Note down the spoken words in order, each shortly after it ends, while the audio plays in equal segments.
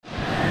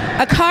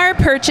A car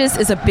purchase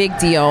is a big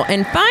deal,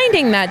 and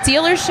finding that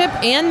dealership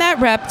and that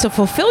rep to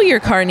fulfill your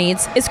car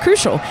needs is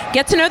crucial.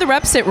 Get to know the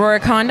reps at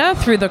Rorick Honda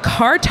through the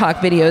Car Talk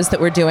videos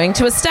that we're doing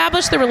to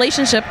establish the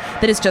relationship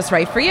that is just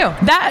right for you.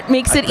 That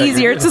makes it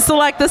easier to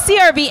select the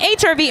CRV,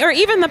 HRV, or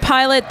even the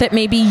Pilot that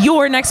may be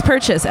your next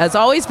purchase. As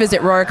always, visit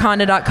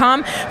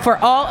RorickHonda.com for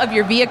all of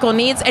your vehicle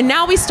needs. And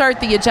now we start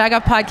the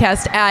Jagoff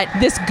podcast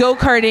at this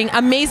go-karting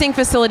amazing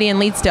facility in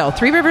Leedsdale.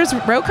 Three Rivers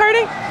Row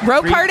Karting?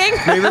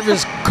 Three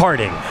Rivers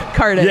Karting.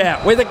 Karting.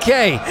 Yeah, with a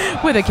K.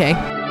 With a K.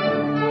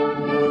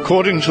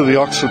 According to the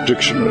Oxford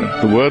Dictionary,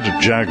 the word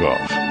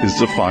jagoff is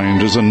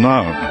defined as a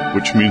noun,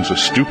 which means a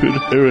stupid,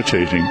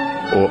 irritating,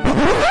 or...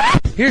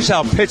 Here's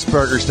how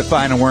Pittsburghers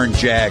define a word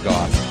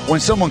jagoff. When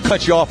someone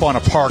cuts you off on a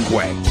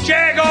parkway.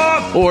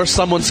 Jagoff! Or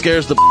someone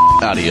scares the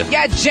out of you.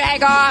 Yeah,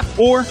 jagoff!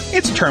 Or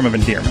it's a term of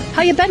endearment.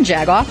 How you been,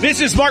 jagoff?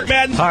 This is Mark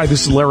Madden. Hi,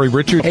 this is Larry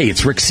Richard. Hey,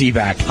 it's Rick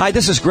Seaback. Hi,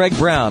 this is Greg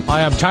Brown.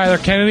 Hi, I'm Tyler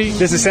Kennedy.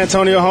 This is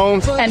Antonio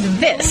Holmes. And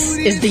this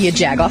is the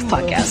Jagoff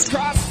Podcast.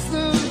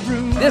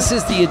 This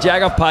is the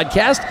Jagoff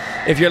Podcast.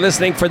 If you're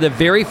listening for the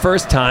very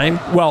first time,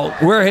 well,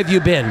 where have you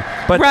been?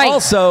 But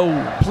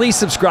also, please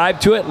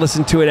subscribe to it.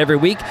 Listen to it every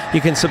week.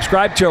 You can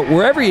subscribe to it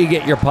wherever you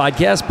get your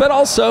podcast. But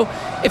also,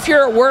 if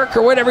you're at work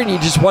or whatever and you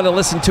just want to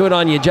listen to it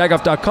on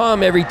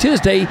jagoff.com every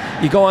Tuesday,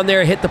 you go on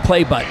there and hit the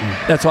play button.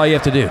 That's all you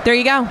have to do. There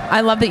you go.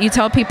 I love that you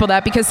tell people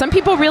that because some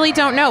people really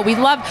don't know.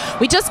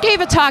 We just gave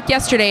a talk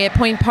yesterday at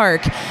Point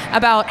Park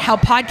about how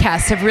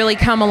podcasts have really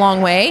come a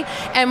long way.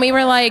 And we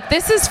were like,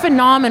 this is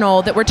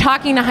phenomenal that we're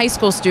talking to high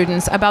school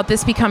students about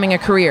this becoming a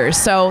career.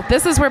 So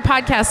this is where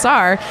podcasts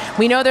are.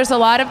 We know there's a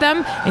lot of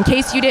them. In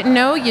case you didn't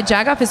know,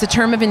 Jagoff is a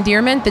term of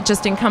endearment that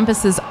just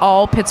encompasses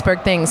all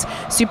Pittsburgh things.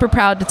 Super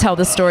proud to tell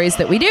the stories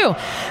that we do.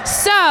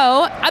 So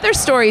other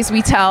stories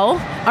we tell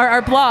are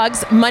our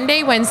blogs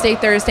Monday, Wednesday,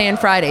 Thursday, and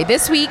Friday.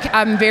 This week,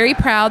 I'm very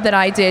proud that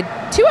I did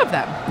 2 of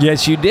them.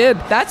 Yes, you did.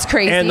 That's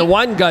crazy. And the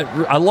one got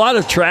a lot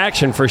of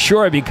traction for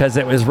sure because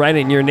it was right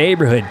in your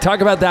neighborhood.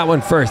 Talk about that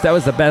one first. That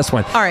was the best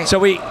one. All right. So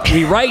we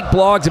write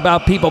blogs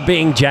about people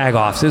being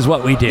jagoffs is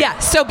what we do. Yeah.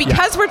 So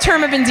because we're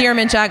term of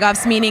endearment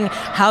jagoffs, meaning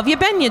how have you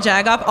been, you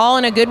jagoff, all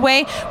in a good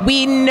way,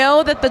 we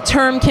know that the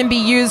term can be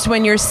used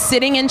when you're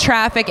sitting in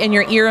traffic and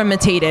you're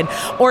irritated,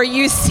 or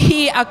you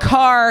see a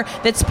car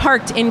that's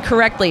parked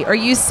incorrectly, or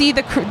you see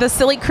the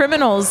silly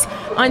criminals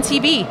on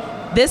TV.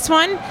 This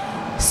one,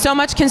 so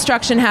much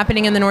construction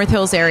happening in the North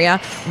Hills area.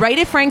 Right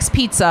at Frank's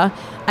Pizza,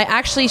 I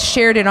actually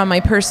shared it on my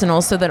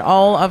personal so that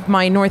all of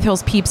my North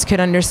Hills peeps could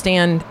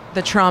understand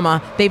the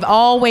trauma. They've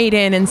all weighed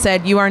in and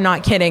said, you are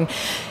not kidding.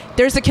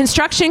 There's a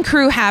construction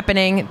crew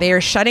happening. They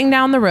are shutting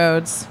down the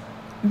roads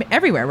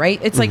everywhere, right?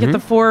 It's like at the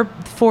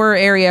four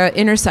area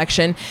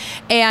intersection.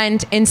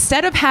 And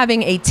instead of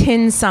having a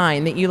tin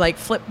sign that you like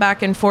flip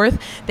back and forth,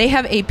 they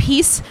have a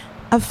piece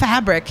of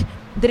fabric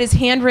that is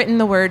handwritten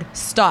the word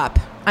stop.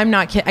 I'm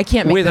not kidding. I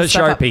can't make with this a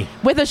Sharpie.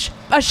 With a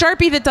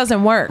Sharpie that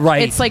doesn't work.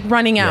 Right. It's like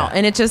running out,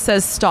 and it just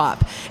says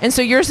stop. And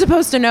so you're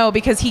supposed to know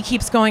because he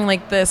keeps going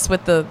like this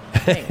with the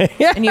thing.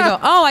 And you go,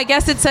 oh, I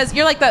guess it says,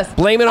 you're like this.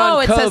 Blame it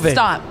on it COVID. Says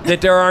stop. That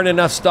there aren't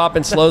enough stop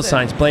and slow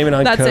signs. Blame it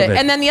on That's COVID. it.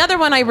 And then the other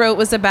one I wrote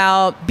was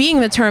about being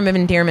the term of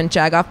endearment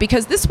jagoff,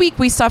 because this week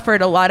we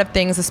suffered a lot of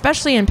things,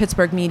 especially in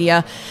Pittsburgh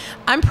media.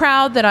 I'm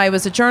proud that I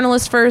was a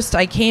journalist first.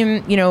 I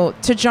came,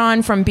 to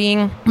John from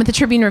being with the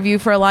Tribune Review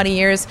for a lot of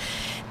years.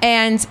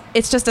 And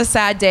it's just a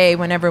sad day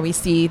whenever we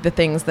see the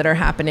things that are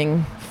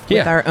happening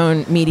with our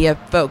own media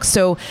folks.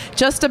 So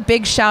just a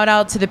big shout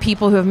out to the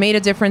people who have made a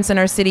difference in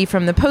our city,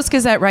 from the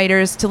Post-Gazette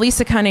writers to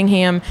Lisa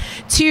Cunningham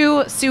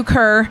to Sue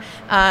Kerr.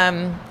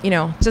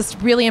 Just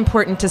really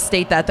important to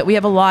state that we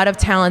have a lot of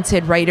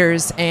talented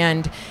writers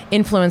and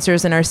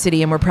influencers in our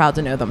city, and we're proud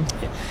to know them.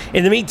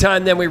 In the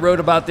meantime, then we wrote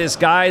about this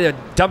guy, the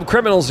dumb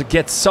criminals that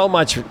get so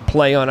much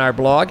play on our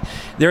blog.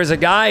 There's a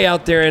guy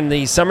out there in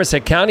the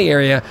Somerset County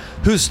area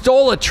who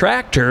stole a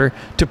tractor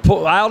to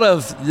pull out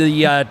of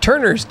the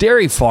Turner's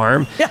dairy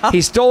farm. Yeah.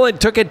 He stole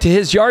it, took it to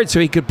his yard so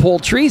he could pull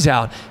trees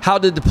out. How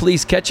did the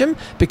police catch him?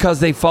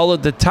 Because they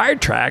followed the tire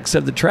tracks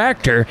of the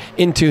tractor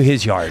into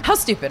his yard. How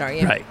stupid are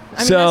you? Right.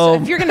 I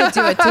mean, if you're going to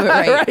do it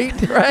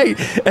right.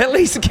 right. At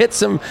least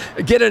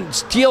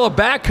steal a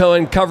backhoe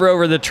and cover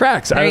over the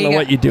tracks. I don't know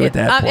what you do at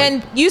that point.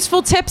 And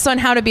useful tips on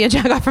how to be a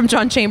jagoff from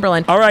John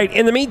Chamberlain. All right.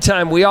 In the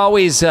meantime, we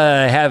always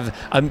have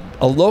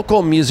a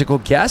local musical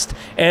guest,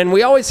 and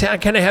we always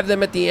kind of have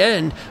them at the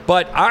end.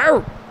 But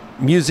our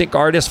music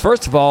artist,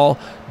 first of all,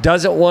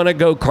 doesn't want to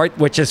go kart,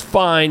 which is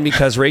fine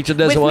because Rachel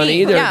doesn't want to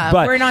either. Yeah,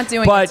 but we're not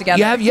doing it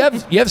together. But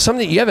you have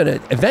something. You have an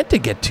event to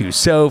get to.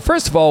 So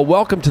first of all,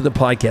 welcome to the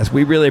podcast.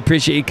 We really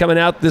appreciate you coming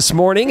out this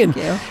morning. Thank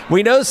you.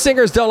 We know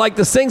singers don't like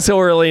to sing so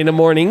early in the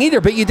morning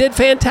either, but you did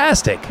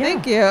fantastic.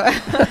 Thank you.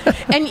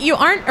 And you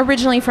aren't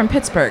originally from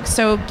Pittsburgh,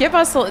 so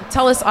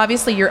tell us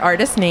obviously your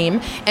artist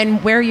name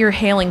and where you're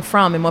hailing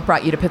from and what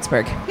brought you to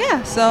Pittsburgh.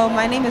 Yeah. So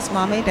my name is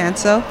Mame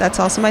Danso. That's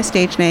also my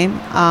stage name.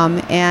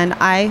 And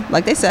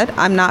like they said,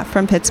 I'm not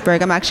from Pittsburgh.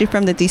 I'm actually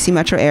from the DC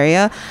metro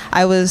area.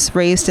 I was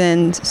raised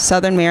in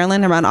southern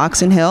Maryland around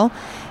Oxon Hill.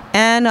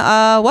 And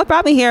what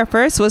brought me here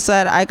first was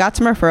that I got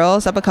some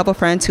referrals of a couple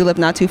friends who live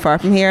not too far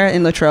from here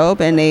in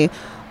Latrobe, and they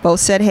both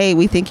said, hey,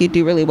 we think you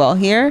do really well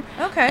here.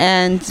 Okay.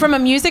 And from a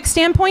music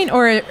standpoint,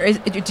 or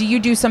do you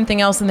do something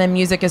else and then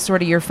music is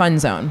sort of your fun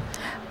zone?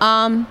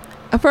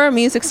 For a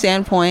music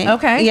standpoint.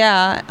 Okay.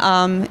 Yeah.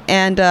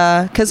 And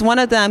because one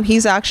of them,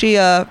 he's actually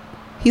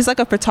he's like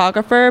a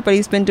photographer, but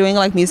he's been doing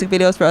like music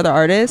videos for other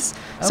artists.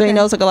 So he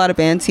knows like a lot of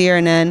bands here.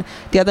 And then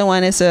the other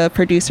one is a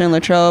producer in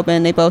Latrobe,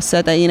 and they both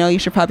said that, you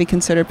should probably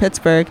consider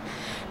Pittsburgh.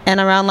 And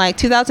around like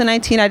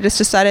 2019, I just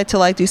decided to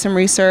like do some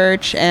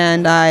research,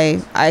 and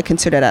I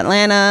considered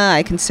Atlanta.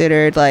 I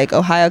considered like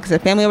Ohio because I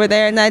have family over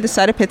there, and I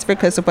decided Pittsburgh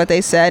because of what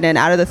they said. And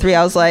out of the three,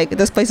 I was like,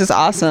 this place is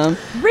awesome.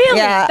 Really?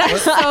 Yeah.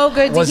 That's so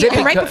good to hear.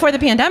 And right before the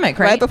pandemic,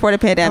 right? Right before the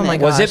pandemic. Oh my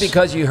gosh. Was it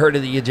because you heard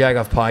of the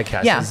Jagoff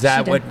podcast? Yeah, Is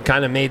that she what did.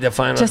 kind of made the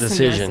final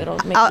decision?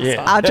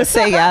 I'll just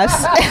say yes.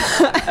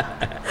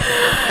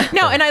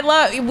 No,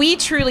 and we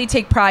truly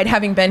take pride,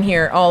 having been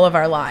here all of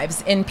our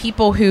lives, in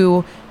people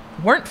who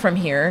weren't from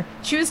here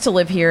choose to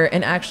live here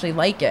and actually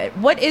like it.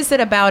 What is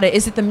it about it?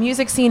 Is it the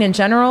music scene in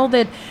general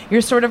that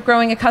you're sort of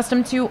growing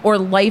accustomed to, or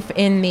life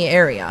in the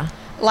area?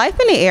 Life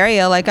in the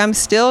area, like I'm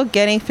still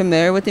getting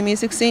familiar with the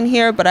music scene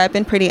here, but I've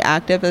been pretty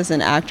active as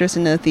an actress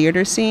in the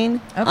theater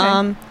scene.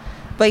 Okay.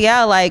 But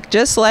yeah, like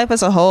just life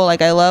as a whole,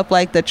 like I love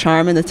like the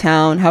charm in the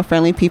town, how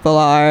friendly people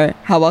are,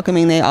 how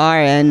welcoming they are,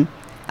 and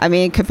I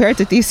mean, compared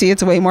to DC,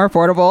 it's way more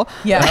affordable.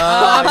 Yeah,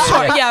 I'm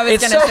sure. Yeah, I was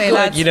It's going to so say good,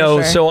 that.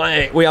 Sure.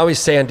 So we always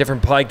say on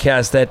different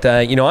podcasts that,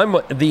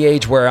 I'm the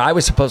age where I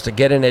was supposed to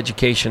get an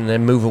education and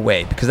then move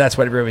away, because that's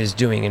what everybody was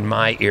doing in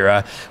my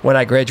era when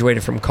I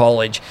graduated from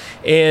college.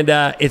 And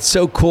it's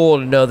so cool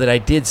to know that I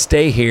did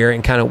stay here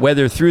and kind of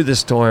weather through the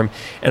storm.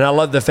 And I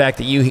love the fact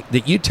that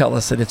you tell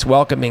us that it's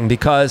welcoming,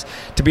 because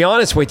to be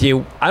honest with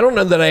you, I don't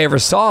know that I ever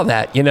saw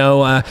that.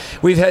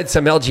 We've had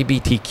some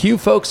LGBTQ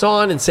folks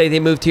on and say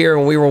they moved here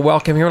and we were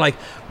welcome. You're like,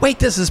 wait,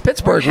 this is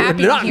Pittsburgh. We're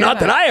happy to hear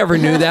Not that I ever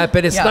knew that,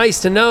 but it's Yeah.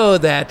 nice to know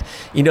that,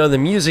 the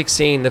music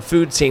scene, the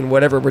food scene,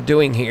 whatever we're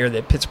doing here,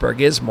 that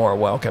Pittsburgh is more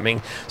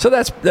welcoming. So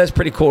that's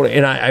pretty cool,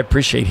 and I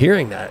appreciate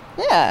hearing that.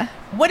 Yeah.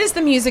 What is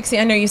the music scene?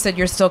 I know you said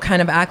you're still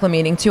kind of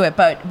acclimating to it,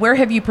 but where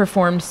have you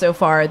performed so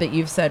far that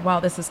you've said,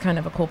 wow, this is kind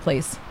of a cool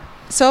place?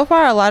 So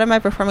far, a lot of my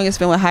performing has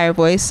been with Higher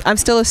Voice. I'm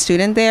still a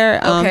student there.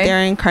 Okay.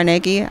 They're in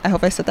Carnegie. I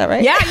hope I said that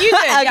right. Yeah, you did.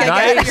 Okay,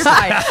 Yeah, nice. you're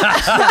fine.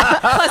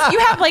 Plus, you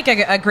have like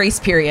a grace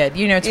period.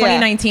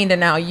 2019 to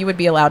now, you would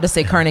be allowed to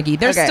say Carnegie.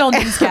 There's Okay. still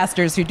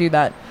newscasters who do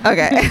that.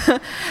 Okay.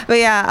 But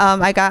yeah,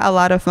 I got a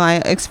lot of my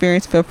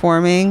experience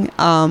performing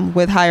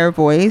with Higher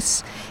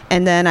Voice.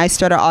 And then I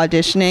started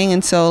auditioning.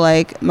 And so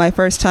like my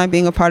first time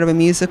being a part of a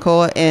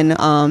musical in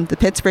the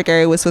Pittsburgh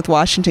area was with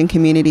Washington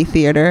Community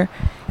Theater.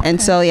 And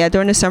so, yeah,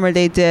 during the summer,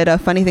 they did a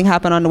funny thing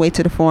happen on the way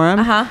to the forum.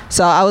 Uh-huh.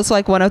 So I was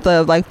like one of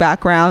the like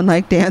background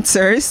like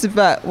dancers,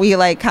 but we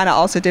like kind of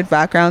also did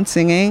background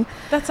singing.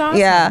 That's awesome.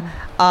 Yeah.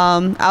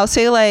 I'll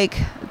say like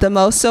the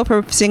most so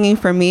for singing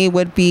for me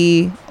would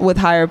be with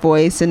Higher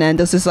Voice. And then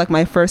this is like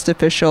my first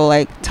official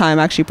like time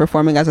actually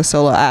performing as a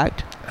solo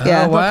act.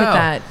 Yeah. Oh, wow. Look at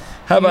that.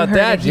 How You about heard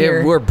that? it here.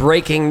 Yeah, we're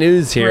breaking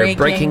news here.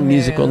 Breaking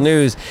musical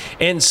news.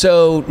 And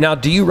so now,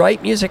 do you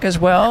write music as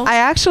well? I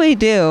actually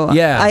do.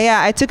 Yeah.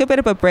 Yeah. I took a bit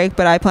of a break,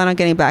 but I plan on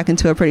getting back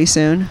into it pretty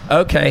soon.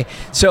 Okay.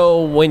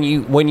 So when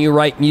you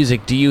write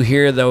music, do you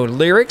hear the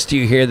lyrics? Do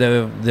you hear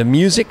the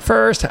music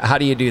first? How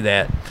do you do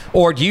that?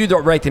 Or do you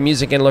write the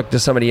music and look to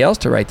somebody else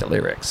to write the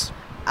lyrics?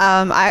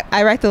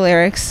 I write the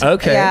lyrics.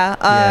 Okay.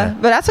 Yeah.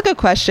 But that's a good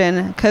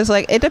question, because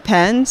like it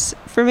depends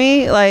for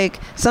me. Like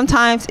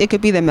sometimes it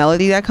could be the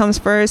melody that comes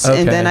first,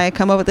 and then I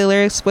come up with the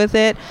lyrics with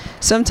it.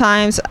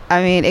 Sometimes,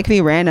 I mean, it could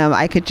be random.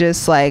 I could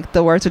just like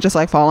the words would just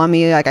like fall on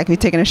me. Like I could be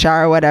taking a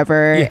shower or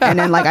whatever, and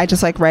then like I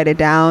just like write it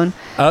down.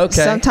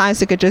 Okay.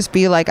 Sometimes it could just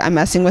be like I'm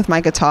messing with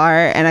my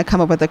guitar and I come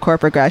up with a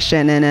chord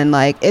progression, and then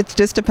like it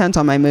just depends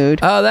on my mood.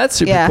 Oh, that's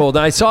super cool.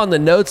 Now, I saw in the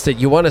notes that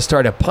you want to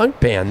start a punk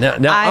band. Now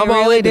I'm all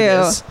really into do.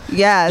 this.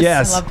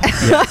 Yes. I love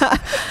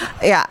that.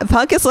 Yeah,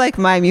 punk is like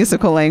my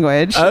musical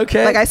language.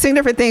 Okay. Like I sing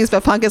different things,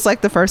 but punk is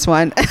like the first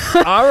one.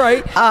 All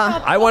right.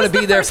 I want to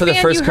be there for the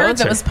band first you heard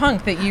concert. that was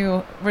punk that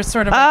you were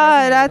sort of.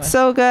 That's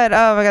so good.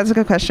 Oh my God, that's a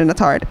good question. That's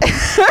hard.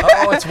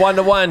 Oh, it's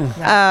 1-to-1.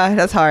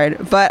 That's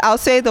hard. But I'll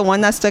say the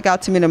one that stuck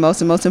out to me the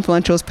most and most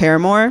influential is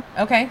Paramore.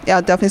 Okay. Yeah,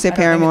 I'll definitely say I don't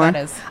know Paramore. who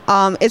that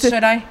is. It's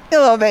Should I? A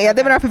little bit. Yeah,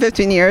 they've been around for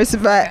 15 years,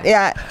 but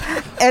yeah,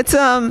 it's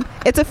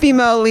a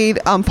female lead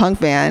punk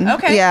band.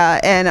 Okay. Yeah,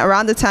 and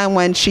around the time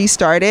when she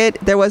started,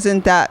 there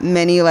wasn't that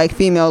many like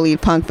female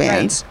lead punk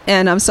bands,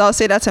 and so I'll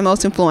say that's the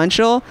most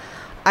influential.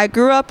 I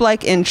grew up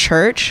like in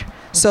church,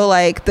 so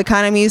like the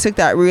kind of music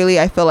that really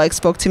I feel like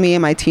spoke to me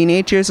in my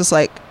teenage years was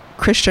like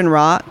Christian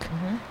rock.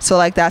 So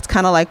like that's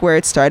kind of like where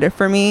it started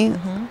for me.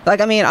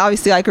 Like I mean,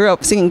 obviously I grew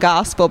up singing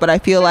gospel, but I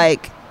feel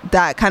like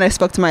that kind of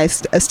spoke to my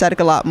aesthetic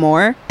a lot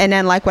more. And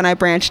then like when I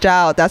branched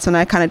out, that's when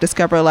I kind of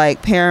discovered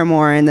like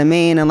Paramore and The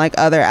Maine and like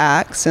other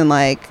acts and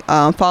like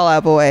Fall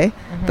Out Boy.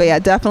 But yeah,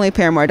 definitely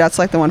Paramore. That's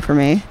like the one for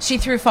me. She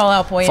threw Fall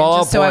Out Boy in Fall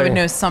just Out so I Boy. would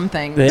know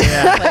something.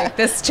 Yeah. Like,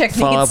 this chick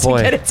Fall needs Out Boy.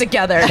 to get it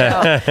together.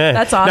 No,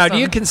 that's awesome. Now, do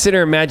you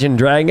consider Imagine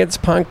Dragons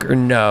punk or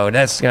no?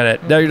 That's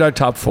they're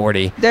top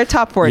 40. They're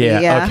top 40.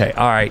 Yeah. Okay.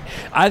 All right.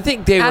 I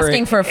think they were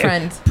Asking for a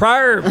friend.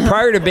 prior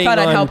to being Thought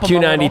I'd on help 'em a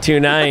little.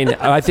 Q92.9.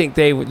 I think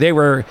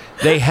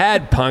they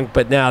had punk,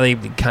 but now they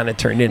kind of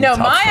turned into No,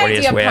 top my 40 idea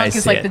is of the way I punk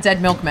is see like it. the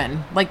Dead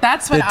Milkmen. Like,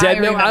 that's what The Dead I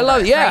Milk- remember. I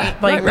love- yeah,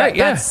 right? Like, right,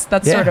 yeah.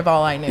 that's Yeah. sort of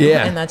all I knew.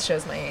 Yeah. And that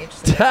shows my age.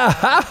 So.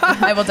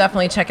 I will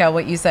definitely check out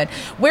what you said.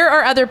 Where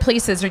are other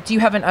places, or do you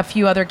have a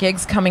few other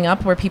gigs coming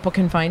up where people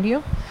can find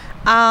you?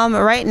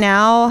 Right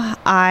now,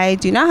 I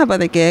do not have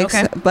other gigs,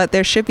 Okay. but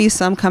there should be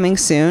some coming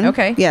soon.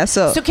 Okay. Yeah.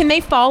 So can they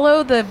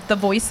follow the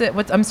voice?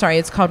 I'm sorry,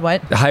 it's called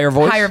what? Higher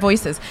Voice? Higher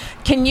Voices.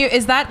 Can you?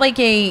 Is that like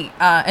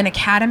an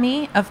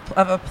academy of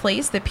a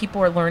place that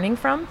people are learning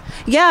from?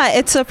 yeah,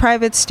 it's a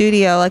private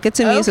studio. Like it's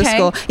a music Okay.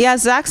 school. Yeah,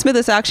 Zach Smith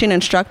is actually an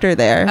instructor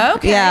there.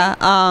 Okay. Yeah.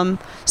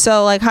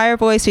 So like Higher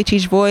Voice, they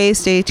teach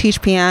voice, they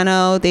teach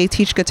piano, they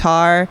teach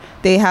guitar.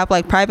 They have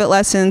like private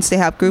lessons. They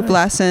have group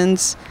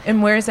lessons.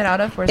 And where is it out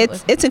of? Where's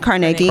it It's in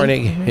Carnegie.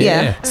 Carnegie.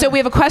 Yeah. So we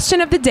have a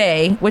question of the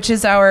day, which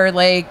is our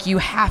you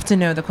have to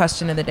know the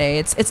question of the day.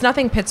 It's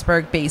nothing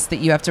Pittsburgh based that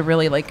you have to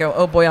really go,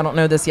 oh boy, I don't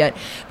know this yet.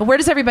 But where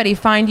does everybody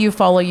find you,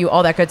 follow you,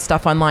 all that good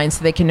stuff online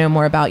so they can know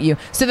more about you,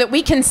 so that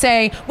we can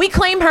say we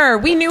claim her,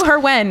 we knew her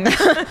when.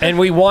 And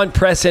we want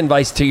press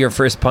invites to your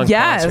first punk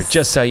Yes. concert,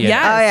 just so you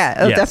Yes. know. Oh yeah,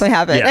 it'll Yes. definitely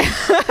happen. Yeah.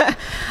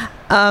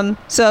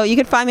 So you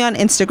can find me on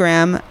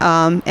Instagram.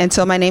 And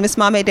so my name is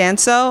Mame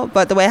Danso,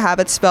 but the way I have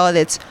it spelled,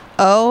 it's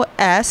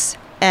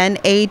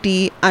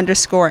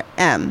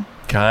OSNAD_M.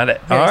 Got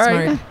it. Very All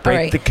right. smart. Break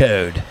All right. the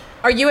code.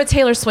 Are you a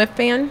Taylor Swift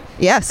fan?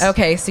 Yes.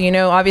 Okay, so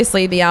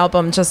obviously the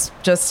album just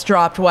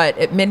dropped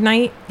at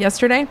midnight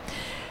yesterday.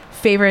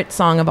 Favorite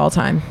song of all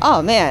time?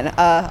 Oh man.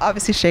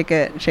 Obviously, shake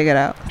it out,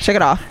 shake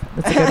it off.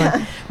 That's a good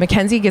one.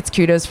 Mackenzie gets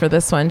kudos for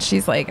this one.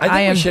 She's like, I think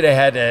am. we should have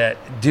had to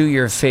do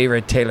your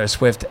favorite Taylor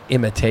Swift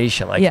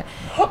imitation. Like, Yeah,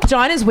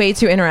 John is way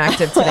too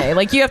interactive today.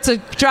 Like, you have to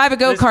drive a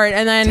go kart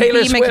and then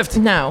Taylor be Swift.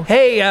 No.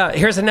 Hey,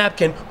 here's a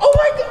napkin. Oh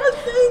my God!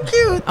 Thank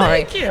you. All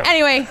right. Thank you.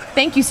 Anyway,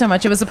 thank you so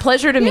much. It was a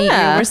pleasure to meet you.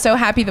 Yeah. We're so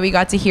happy that we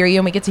got to hear you,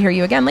 and we get to hear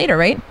you again later,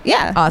 right?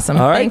 Yeah. Awesome.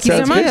 All right. Thank you so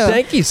sounds much. good.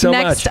 Thank you so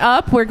Next much.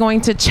 up, we're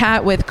going to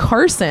chat with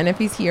Carson if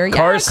he's here.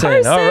 Carson, Yeah,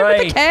 Carson all right.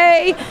 with a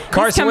K.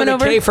 Carson He's with coming a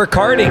K over. for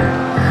karting.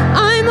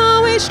 I'm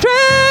always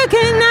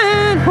dragging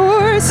that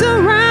horse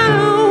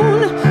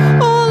around.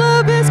 All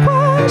of his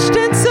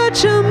questions,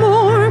 such a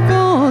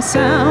mournful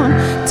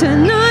sound.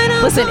 Tonight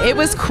I'm Listen, it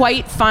was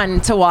quite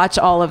fun to watch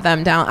all of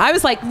them down. I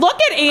was like, look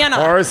at Anna.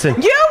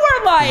 Carson. You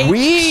were like,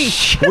 We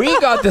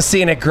got to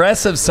see an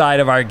aggressive side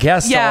of our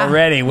guests Yeah.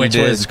 already, which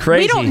did. was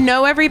crazy. we don't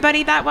know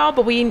everybody that well,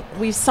 but we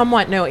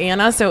somewhat know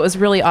Anna, so it was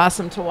really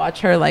awesome to watch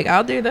her like,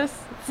 I'll do this.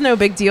 It's no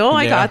big deal.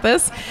 I Yeah. got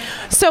this.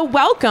 So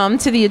welcome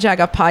to the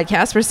Ajaga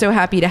podcast. We're so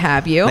happy to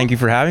have you. Thank you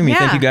for having me.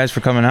 Thank Yeah. you guys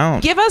for coming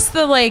out. Give us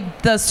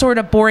the sort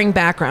of boring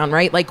background,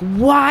 right? Like,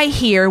 why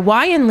here?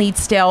 Why in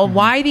Leedsdale?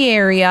 Why the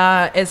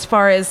area? As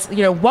far as,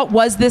 what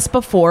was this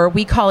before?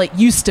 We call it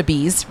used to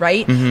be's,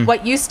 right?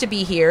 What used to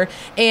be here?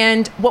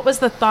 And what was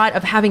the thought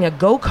of having a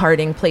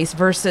go-karting place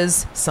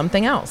versus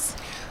something else?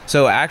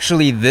 So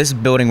actually, this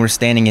building we're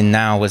standing in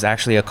now was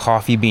actually a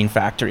coffee bean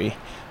factory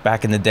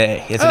back in the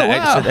day. It's,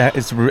 wow.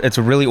 it's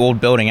a really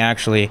old building,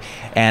 actually,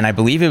 and I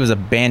believe it was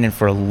abandoned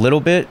for a little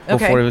bit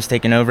Okay. before it was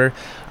taken over.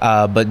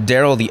 But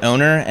Daryl, the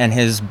owner, and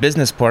his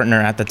business partner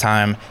at the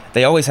time,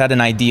 they always had an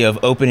idea of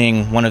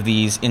opening one of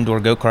these indoor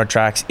go-kart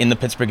tracks in the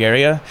Pittsburgh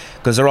area,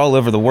 because they're all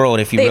over the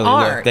world if you They really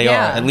are, look. They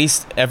yeah. are. At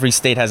least every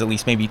state has at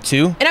least maybe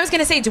two. And I was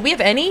going to say, do we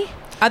have any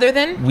other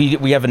than?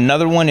 We have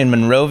another one in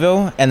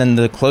Monroeville, and then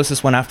the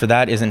closest one after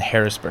that is in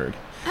Harrisburg.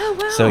 Oh,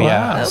 wow. So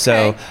yeah,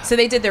 Okay. So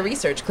they did their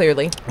research,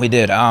 clearly. we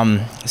did.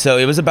 So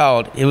it was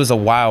a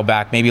while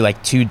back, maybe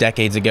like 2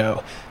 decades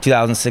ago,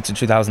 2006 or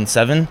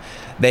 2007.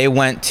 They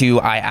went to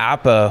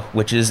IAAPA,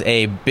 which is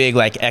a big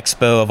like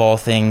expo of all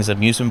things,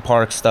 amusement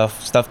park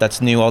stuff that's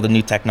new, all the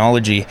new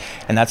technology.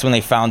 And that's when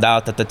they found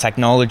out that the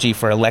technology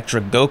for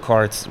electric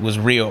go-karts was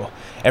real.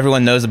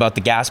 Everyone knows about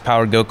the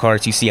gas-powered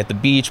go-karts you see at the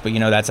beach, but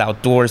that's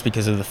outdoors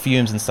because of the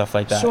fumes and stuff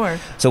like that. Sure.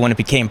 So when it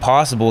became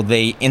possible,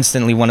 they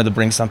instantly wanted to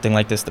bring something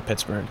like this to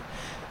Pittsburgh.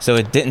 So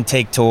it didn't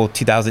take till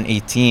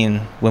 2018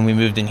 when we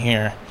moved in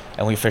here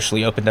and we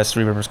officially opened as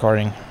Three Rivers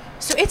Karting.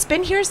 So it's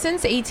been here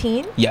since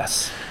 18?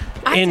 Yes.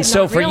 I And did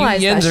so not for you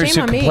realize that. Yinzers Shame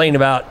who on me. complain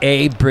about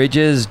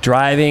bridges,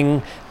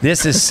 driving,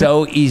 this is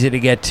so easy to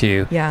get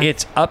to. Yeah.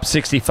 It's up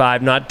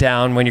 65, not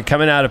down. When you're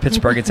coming out of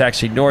Pittsburgh, it's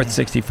actually north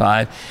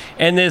 65.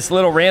 And this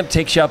little ramp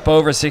takes you up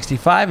over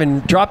 65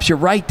 and drops you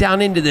right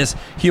down into this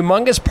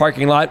humongous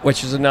parking lot,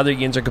 which is another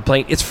Yinzer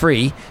complaint. It's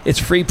free. It's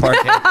free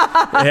parking.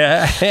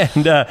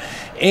 Yeah.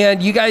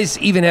 And you guys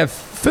even have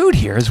food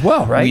here as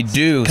well, right? We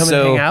do. Come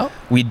so and hang out?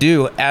 We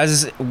do.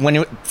 When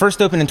it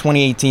first opened in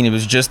 2018, it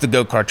was just the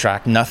go-kart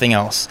track, nothing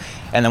else.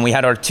 And then we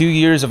had our 2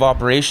 years of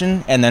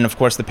operation, and then of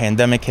course the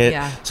pandemic hit.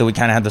 Yeah. So we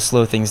kind of had had to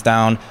slow things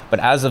down. But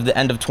as of the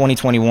end of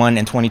 2021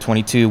 and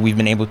 2022, we've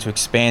been able to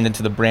expand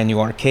into the brand new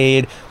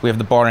arcade. We have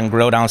the bar and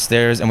grill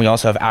downstairs, and we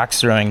also have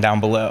axe throwing down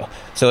below.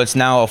 So it's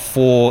now a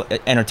full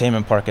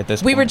entertainment park at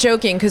this point. We were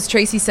joking because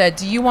Tracy said,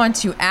 do you want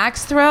to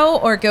axe throw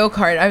or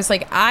go-kart? I was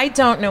like, I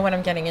don't know what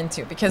I'm getting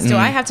into, because do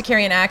I have to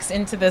carry an axe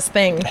into this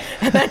thing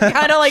and then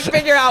kind of like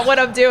figure out what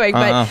I'm doing?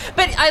 But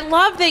I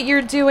love that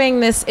you're doing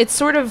this. It's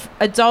sort of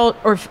adult,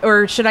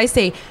 or should I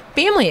say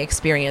family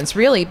experience,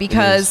 really,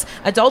 because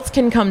adults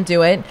can come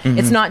do it.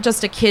 It's not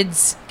just a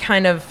kid's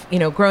kind of,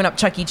 grown up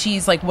Chuck E.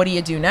 Cheese, like, what do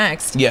you do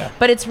next? Yeah.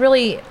 But it's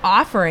really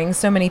offering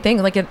so many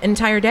things, like an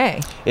entire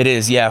day. It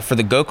is, yeah. For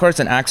the go-karts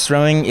and axe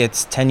throwing,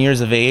 it's 10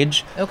 years of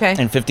age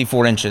and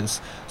 54 inches.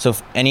 So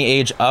if any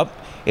age up,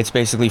 it's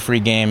basically free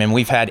game. And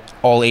we've had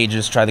all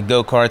ages try the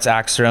go-karts,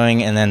 axe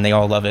throwing, and then they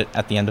all love it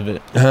at the end of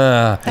it.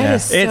 That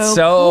is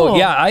so cool.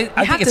 Yeah,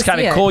 I think it's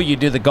kind of cool. You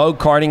do the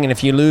go-karting, and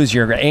if you lose,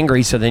 you're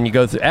angry, so then you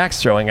go through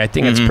axe throwing. I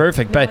think it's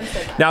perfect. But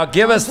now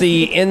give us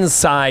the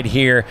inside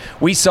here.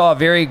 We saw a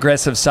very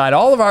aggressive side.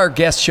 All of our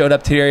guests showed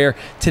up today.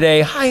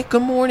 Hi,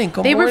 good morning,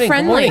 good morning. They were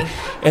friendly. Good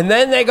morning. And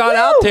then they got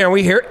out there, and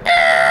we hear,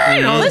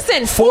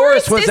 listen,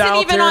 Forrest was isn't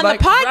out even there on the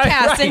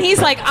podcast, and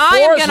he's like, I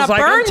am going to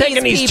burn I'm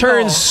taking these these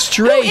people. turns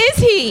straight. Who is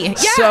he? Yeah,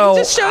 So, he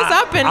just shows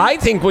up. And I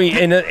think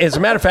as a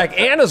matter of fact,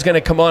 Anna's going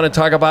to come on and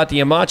talk about the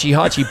Hamachi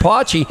Hachi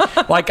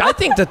Pachi. Like, I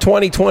think the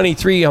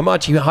 2023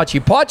 Hamachi Hachi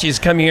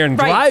Pachis come here and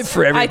drive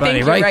for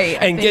everybody, right?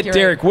 And get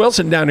Derek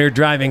Wilson down here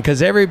driving,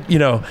 because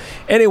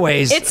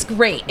anyways. It's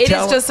great. It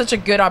is just such a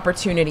good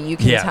opportunity, you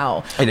can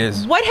tell. It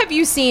is. What have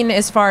you seen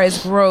as far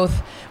as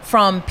growth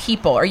from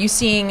people? Are you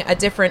seeing a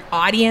different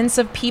audience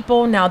of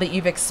people now that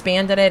you've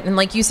expanded it? And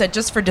like you said,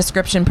 just for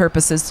description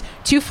purposes,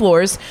 2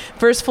 floors.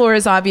 First floor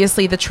is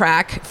obviously the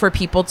track for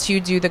people to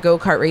do the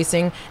go-kart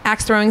racing.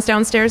 Axe throwing's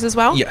downstairs as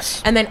well?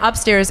 Yes. And then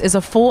upstairs is a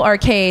full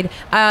arcade.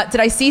 Did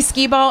I see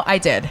skee ball? I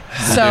did.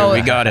 So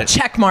we got it.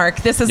 Check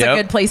mark. This is a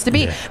good place to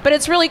be. Yeah. But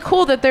it's really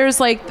cool that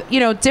there's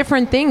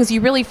different things.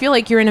 You really feel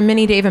like you're in a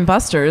mini Dave &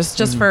 Buster's,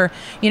 just for,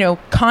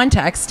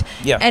 context.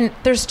 Yeah. And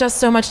there's just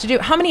so much to do.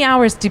 How many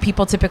hours do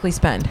people typically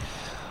spend?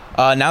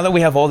 Now that we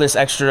have all this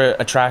extra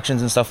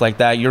attractions and stuff like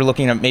that, you're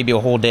looking at maybe a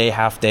whole day,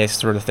 half day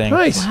sort of thing.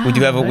 Nice.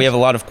 Wow. We have a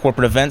lot of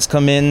corporate events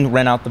come in,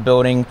 rent out the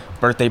building.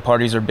 Birthday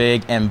parties are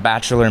big, and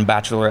bachelor and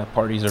bachelorette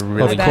parties are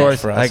really big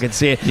for us. I can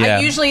see it. Yeah.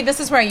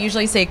 This is where I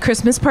usually say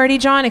Christmas party,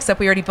 John,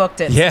 except we already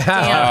booked it. Yeah.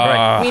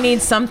 Damn. We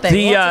need something.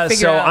 We'll have to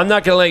figure it out. I'm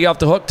not going to let you off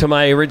the hook to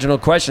my original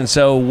question.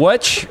 So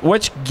which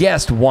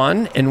guest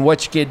won, and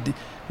which kid?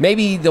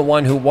 Maybe the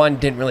one who won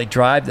didn't really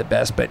drive the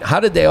best, but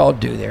how did they all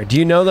do there? Do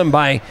you know them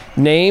by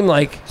name,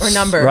 or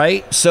number?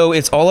 Right. So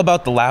it's all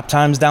about the lap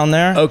times down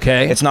there.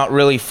 Okay. It's not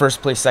really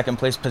first place, second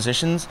place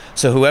positions.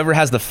 So whoever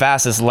has the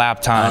fastest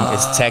lap time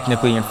is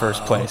technically in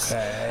first place.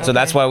 Okay. So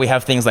that's why we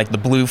have things like the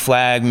blue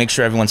flag, make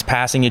sure everyone's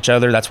passing each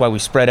other. That's why we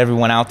spread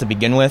everyone out to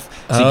begin with,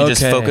 so you can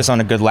just focus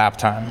on a good lap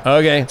time.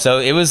 Okay. So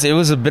it was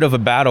a bit of a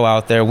battle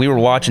out there. We were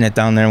watching it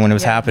down there when it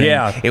was happening.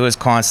 Yeah. It was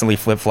constantly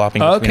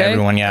flip-flopping between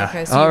everyone. Yeah.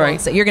 Okay. So all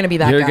right. You're going to be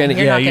that guy.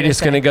 You're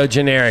just going to go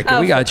generic.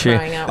 We got you.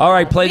 All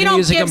right, play the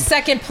music. We don't give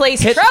second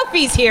place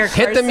trophies here,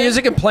 Carson. Hit the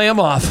music and play them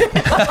off.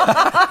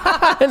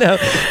 I know.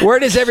 Where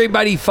does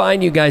everybody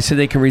find you guys so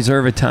they can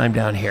reserve a time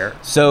down here?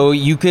 So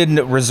you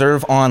can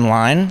reserve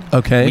online.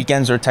 Okay.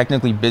 Weekends are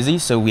technically busy,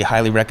 so we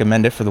highly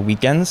recommend it for the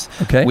weekends.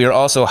 Okay. We are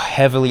also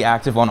heavily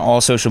active on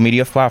all social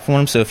media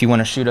platforms, so if you want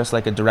to shoot us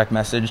like a direct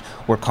message,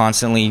 we're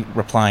constantly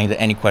replying to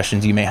any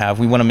questions you may have.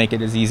 We want to make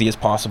it as easy as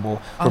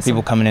possible for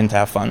people coming in to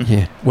have fun.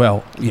 Yeah.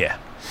 Well, yeah.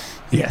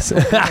 Yes.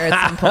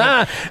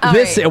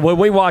 Right. When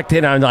we walked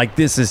in, I'm like,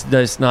 this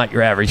is not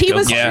your average. He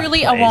was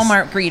truly a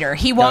Walmart greeter.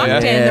 He walked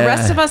in. The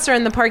rest of us are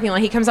in the parking lot.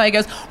 He comes out. He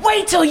goes,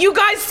 "Wait till you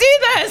guys see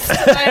this!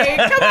 Like,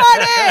 come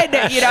on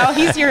in."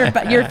 He's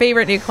your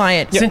favorite new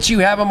client. Since you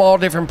have them all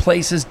different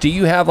places, do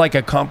you have like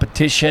a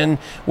competition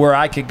where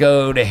I could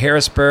go to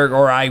Harrisburg,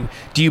 or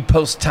do you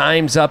post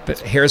times up at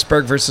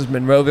Harrisburg versus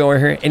Monroeville or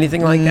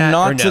anything like that?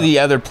 Not to the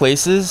other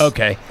places.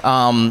 Okay.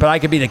 But I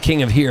could be the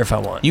king of here if I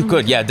want. You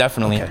could, yeah,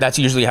 definitely. Okay. That's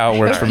usually how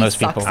it works for most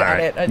people.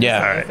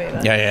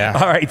 Yeah.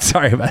 All right.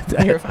 Sorry about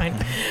that. You're fine.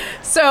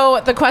 So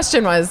the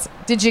question was,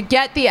 did you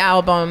get the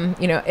album?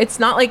 It's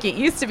not like it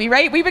used to be,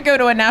 right? We would go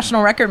to a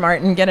National Record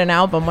Mart and get an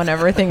album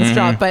whenever things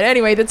drop. But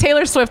anyway, the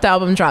Taylor Swift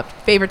album dropped.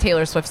 Favorite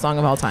Taylor Swift song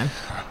of all time?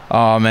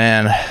 Oh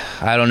man,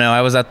 I don't know.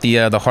 I was at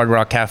the Hard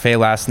Rock Cafe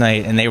last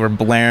night, and they were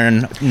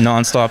blaring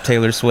nonstop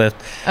Taylor Swift.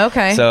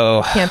 Okay.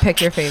 So can't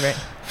pick your favorite.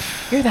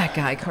 You're that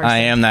guy, Carson. I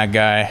am that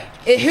guy.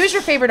 Who's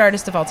your favorite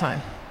artist of all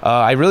time?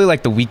 I really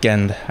like The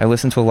Weeknd. I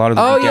listen to a lot of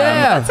The Weeknd. Oh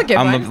yeah, that's a good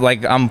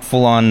one. I'm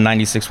full on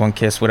 96.1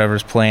 Kiss,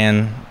 whatever's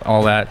playing,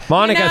 all that.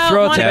 Monica,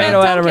 throw a tomato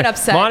at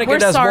him. Monica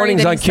does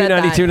mornings on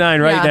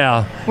Q92.9 right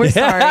now. We're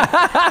sorry.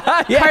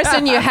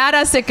 Carson, you had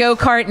us at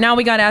go-kart. Now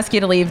we got to ask you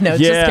to leave. No,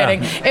 just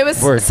kidding. It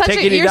was you're such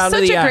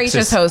a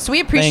gracious host.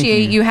 We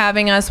appreciate you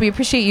having us. We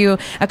appreciate you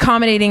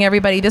accommodating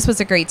everybody. This was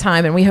a great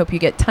time, and we hope you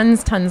get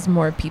tons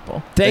more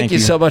people. Thank you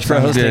so much for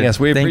hosting us.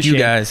 We appreciate you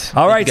guys.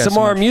 All right, some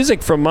more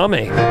music from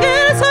Mummy.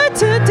 It's hard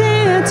to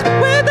dance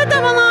with the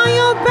devil on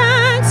your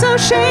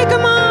shake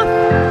 'em off.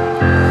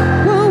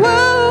 Whoa, whoa.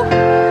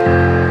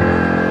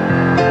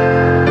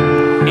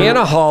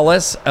 Anna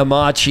Hollis,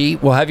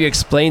 Amachi, we'll have you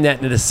explain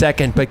that in a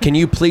second, but can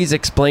you please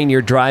explain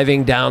your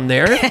driving down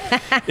there?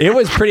 It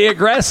was pretty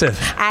aggressive.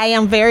 I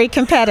am very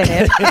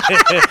competitive. Well,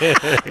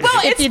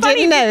 if it's you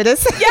funny. didn't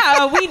notice.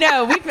 Yeah, we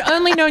know. We've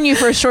only known you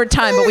for a short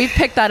time, but we've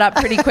picked that up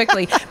pretty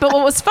quickly. But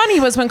what was funny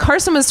was when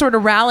Carson was sort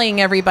of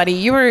rallying everybody,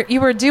 you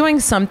were doing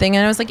something,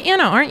 and I was like,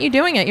 Anna, aren't you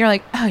doing it? You're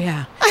like, oh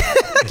yeah.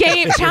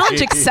 Game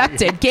challenge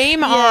accepted.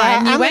 Game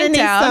on. You I'm went gonna need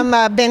down.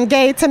 some Ben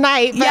Gay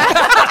tonight.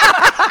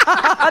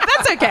 But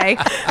That's okay.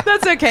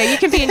 That's okay. You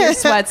can be in your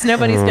sweats.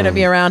 Nobody's going to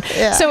be around.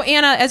 Yeah. So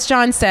Anna, as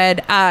John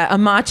said,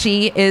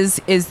 Amachi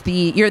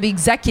you're the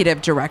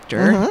executive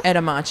director at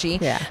Amachi.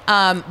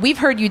 Yeah. We've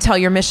heard you tell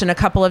your mission a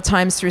couple of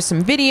times through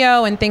some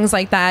video and things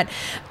like that.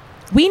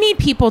 We need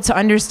people to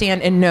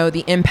understand and know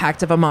the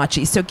impact of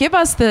Amachi. So give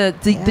us the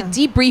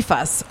debrief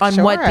us on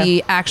Sure. what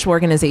the actual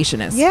organization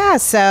is. Yeah,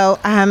 so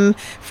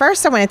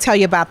first I want to tell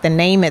you about the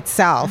name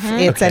itself.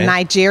 It's Okay. a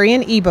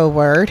Nigerian Igbo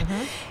word,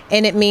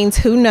 and it means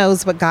who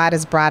knows what God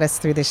has brought us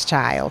through this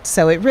child.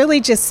 So it really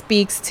just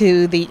speaks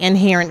to the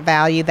inherent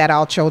value that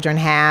all children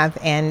have,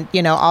 and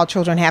all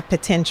children have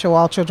potential,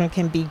 all children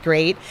can be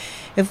great.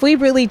 If we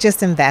really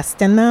just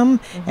invest in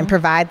them and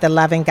provide the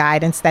love and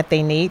guidance that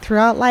they need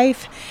throughout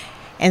life.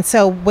 And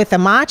so with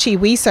Amachi,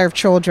 we serve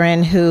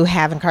children who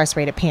have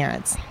incarcerated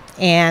parents.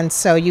 And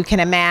so you can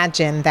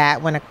imagine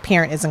that when a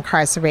parent is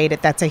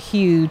incarcerated, that's a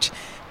huge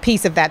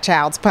piece of that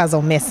child's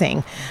puzzle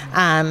missing.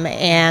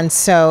 And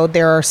so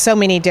there are so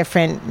many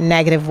different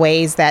negative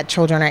ways that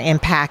children are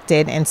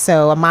impacted. And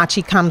so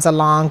Amachi comes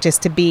along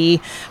just to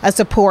be a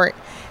support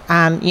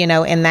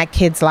in that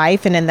kid's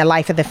life and in the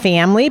life of the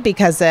family,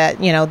 because,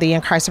 the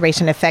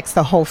incarceration affects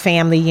the whole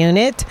family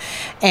unit.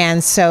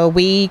 And so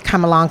we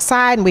come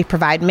alongside and we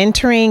provide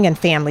mentoring and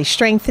family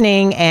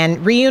strengthening and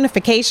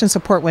reunification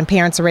support when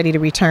parents are ready to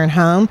return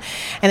home.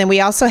 And then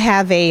we also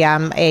have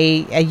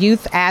a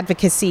youth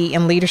advocacy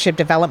and leadership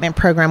development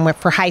program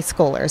for high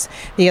schoolers,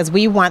 because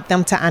we want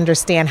them to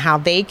understand how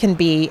they can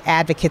be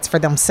advocates for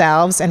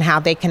themselves and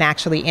how they can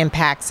actually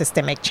impact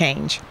systemic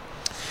change.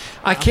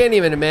 I can't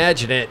even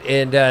imagine it.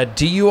 And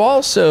do you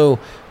also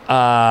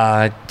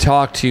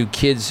talk to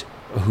kids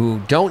who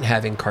don't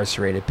have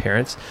incarcerated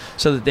parents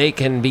so that they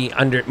can be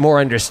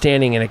more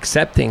understanding and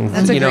accepting?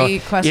 That's a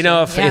great question.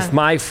 If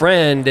my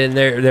friend and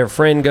their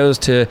friend goes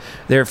to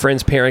their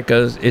friend's parent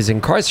is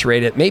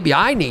incarcerated, maybe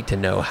I need to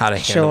know how to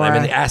handle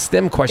them and ask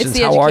them questions.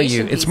 the How are you?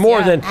 education It's piece,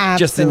 more yeah. than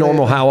just the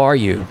normal how are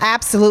you.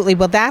 Absolutely.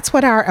 Well, that's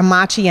what our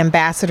Amachi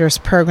Ambassadors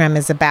program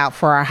is about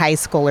for our high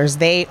schoolers.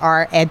 They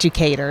are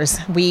educators.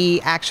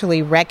 We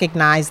actually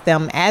recognize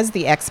them as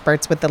the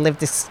experts with the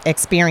lived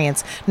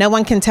experience. No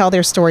one can tell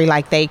their story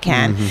like they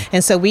can.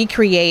 And so we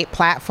create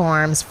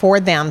platforms for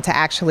them to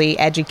actually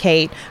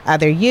educate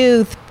other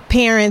youth,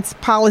 parents,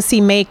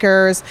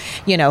 policymakers,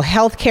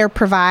 healthcare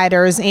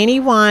providers,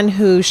 anyone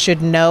who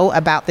should know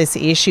about this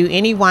issue,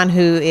 anyone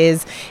who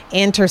is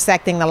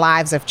intersecting the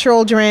lives of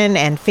children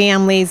and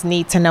families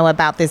need to know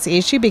about this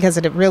issue, because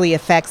it really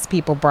affects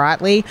people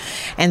broadly.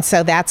 And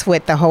so that's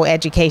what the whole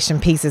education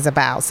piece is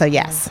about. So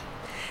yes.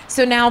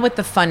 So now with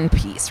the fun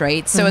piece,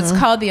 right? So it's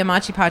called the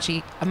Amachi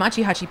Hachi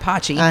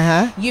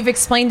Pachi. You've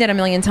explained it a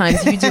million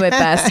times. You do it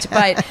best.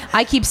 But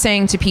I keep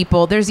saying to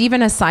people, there's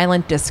even a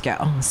silent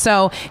disco.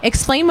 So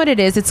explain what it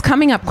is. It's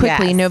coming up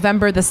quickly, Yes.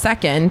 November the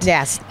 2nd.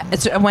 Yes.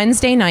 It's a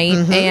Wednesday night,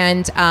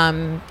 and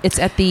it's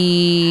at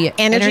the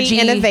Energy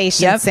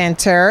Innovation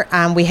Center.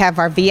 We have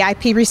our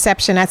VIP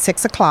reception at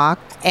 6 o'clock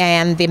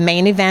and the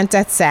main event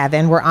at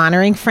 7. We're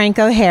honoring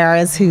Franco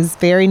Harris, who's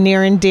very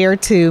near and dear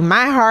to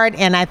my heart,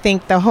 and I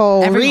think the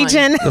whole Everyone.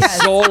 region. The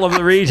soul of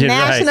the region.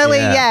 Nationally,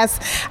 right? Yeah. yes.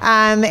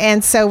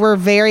 And so we're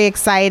very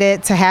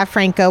excited to have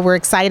Franco. We're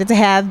excited to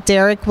have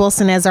Derek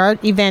Wilson as our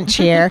event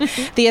chair.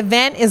 The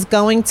event is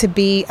going to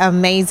be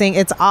amazing.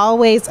 It's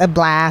always a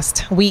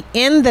blast. We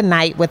end the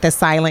night with a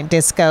silent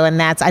disco,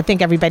 and I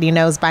think everybody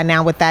knows by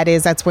now what that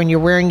is. That's when you're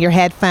wearing your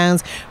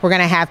headphones. We're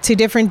going to have 2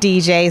 different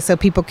DJs so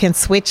people can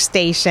switch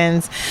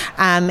stations.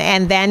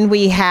 And then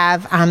we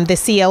have the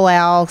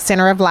COL,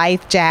 Center of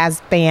Life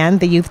Jazz Band,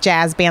 the youth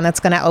jazz band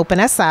that's going to open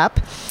us up.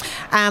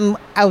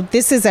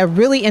 This is a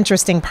really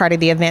interesting part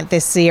of the event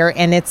this year,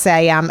 and it's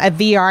a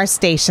VR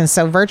station.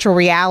 So virtual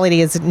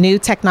reality is new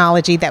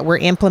technology that we're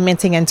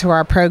implementing into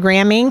our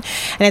programming,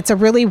 and it's a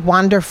really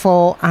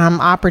wonderful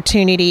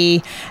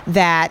opportunity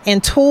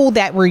and tool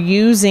that we're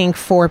using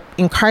for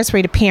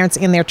incarcerated parents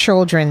and their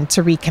children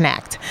to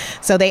reconnect.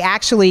 So they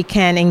actually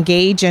can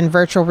engage in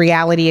virtual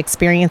reality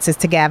experiences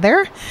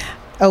together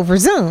over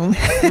Zoom.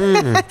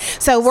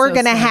 So we're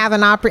going to have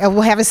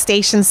we'll have a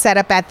station set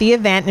up at the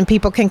event, and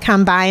people can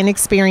come by and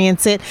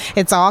experience it.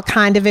 It's all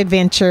kind of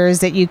adventures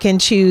that you can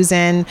choose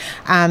and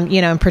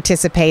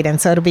participate in.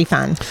 So it'll be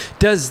fun.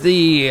 Does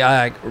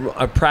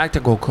a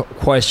practical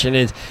question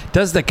is,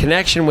 does the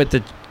connection with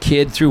the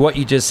kid through what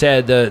you just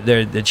said,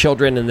 the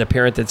children and the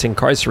parent that's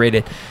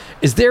incarcerated,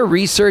 Is there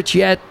research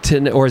yet,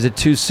 or is it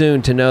too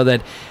soon to know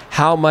that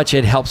how much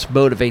it helps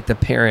motivate the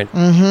parent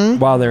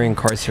while they're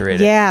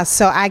incarcerated? Yeah,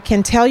 so I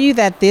can tell you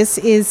that this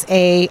is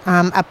a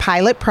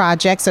pilot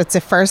project. So it's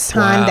the first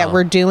time that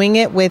we're doing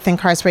it with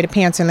incarcerated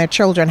parents and their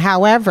children.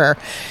 However,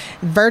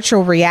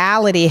 virtual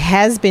reality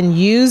has been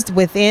used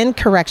within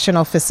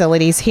correctional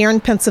facilities here in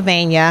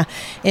Pennsylvania,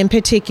 in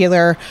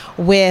particular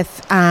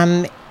with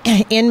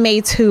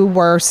inmates who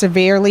were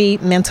severely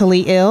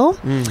mentally ill,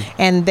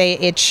 and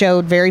it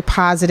showed very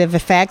positive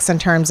effects in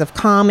terms of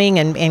calming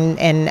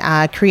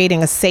and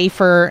creating a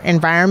safer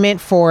environment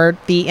for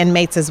the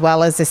inmates as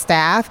well as the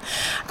staff.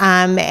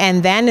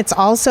 And then it's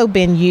also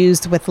been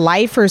used with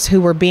lifers who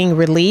were being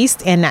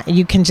released, and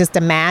you can just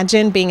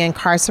imagine being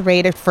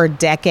incarcerated for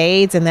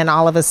decades, and then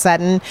all of a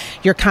sudden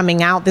you're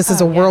coming out. This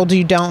is a world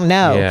you don't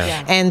know.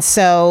 And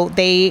so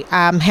they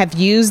have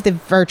used the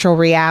virtual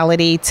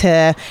reality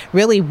to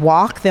really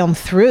walk them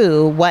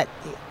through what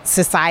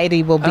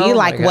society will be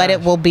like, what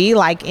it will be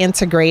like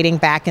integrating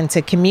back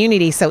into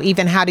community. So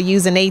even how to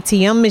use an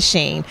ATM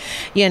machine,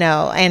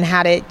 and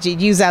how to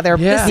use other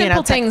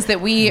simple things that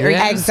we are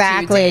used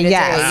to day to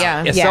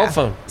day. Cell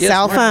phone.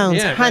 Cell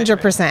phones,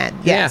 100%.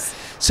 Yes.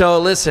 So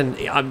listen,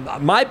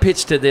 my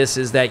pitch to this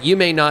is that you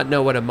may not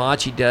know what a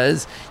machi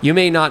does. You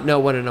may not know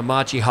what an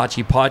amachi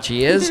hachi pachi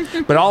is,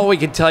 but all we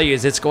can tell you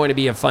is it's going to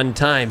be a fun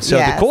time. So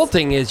the cool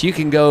thing is you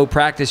can go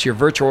practice your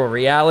virtual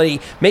reality,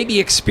 maybe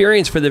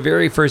experience for the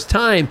very first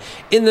time.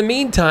 In the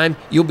meantime,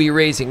 you'll be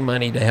raising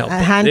money to help.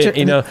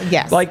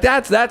 Like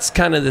that's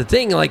kind of the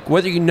thing. Like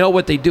whether you know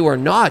what they do or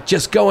not,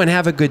 just go and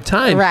have a good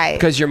time, right?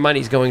 Because your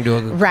money's going to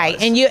a good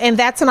cause. And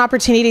that's an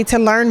opportunity to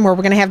learn more.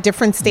 We're going to have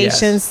different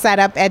stations set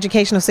up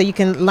educational, so you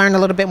can learn a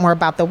little bit more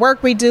about the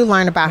work we do,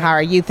 learn about how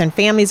our youth and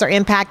families are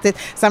impacted.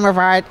 Some of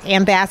our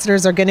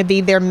ambassadors are going to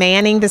be there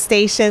manning the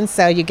station,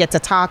 so you get to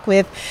talk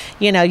with,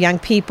 young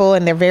people,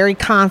 and they're very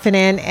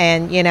confident,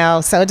 and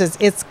so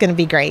it's going to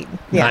be great.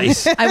 Yeah.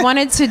 Nice. I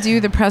wanted to do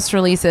the press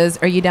releases.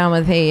 Are you down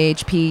with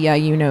AHP? Yeah,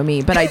 you know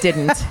me, but I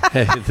didn't.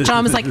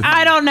 John was like,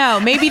 I don't know.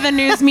 Maybe the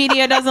news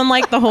media doesn't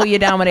like the whole you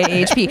down with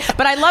AHP.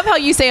 But I love how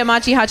you say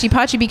amachi hachi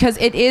pachi, because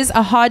it is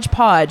a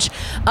hodgepodge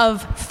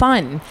of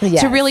fun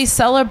to really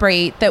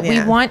celebrate that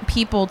we want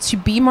people to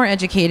be more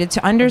educated,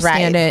 to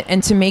understand it,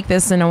 and to make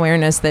this an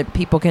awareness that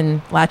people can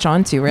latch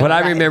onto. Really. What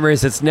I remember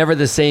is it's never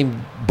the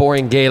same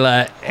boring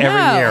gala every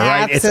year,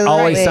 right? Absolutely. It's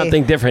always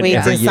something different every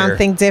year. We do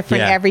something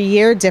different every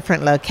year,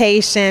 different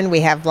location. We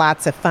have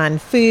lots of fun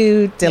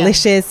food,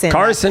 delicious. And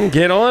Carson,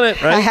 get on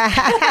it,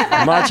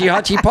 right? Machi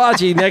Hachi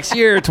Pachi next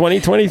year,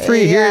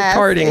 2023, here at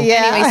Karting.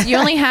 Anyways, you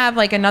only have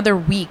like another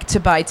week to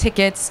buy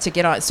tickets to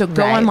get on. So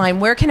go online.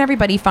 Where can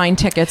everybody find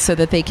tickets so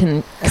that they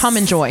can come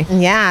enjoy?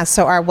 Yeah,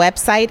 so our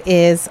website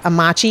is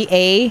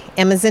amachi,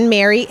 M as in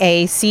Mary,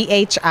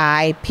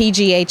 ACHI,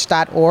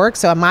 PGH.org.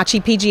 So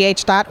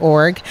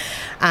amachipgh.org.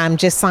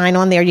 Just sign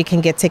on there. You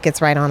can get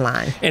tickets right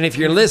online. And if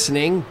you're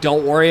listening,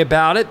 don't worry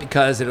about it,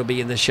 because it'll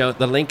be in the show.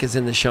 The link is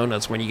in the show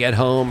notes. When you get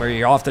home or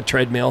you're off the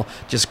treadmill,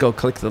 just go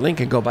click the link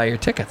and go buy your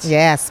tickets.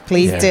 Yes,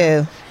 please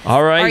do.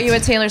 All right. Are you a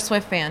Taylor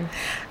Swift fan?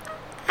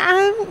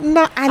 I'm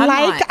not.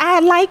 I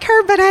like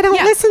her, but I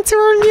don't listen to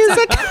her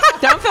music.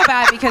 Don't feel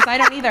bad, because I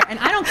don't either, and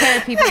I don't care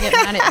if people get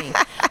mad at me.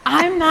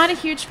 I'm not a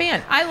huge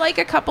fan. I like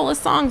a couple of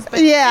songs, but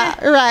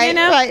it's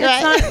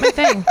not my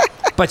thing.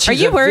 But she's Are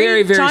you a worried?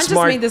 very, very John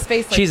smart. Just made this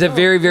face like, she's a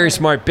very, very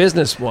smart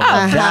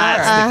businesswoman.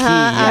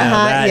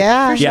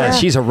 That's the key.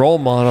 She's a role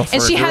model for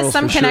and she a girl, has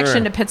some for connection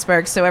sure. to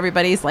Pittsburgh, so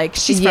everybody's like,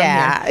 she's from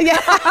here.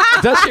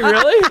 Does she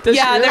really? Does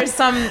she really? There's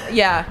some.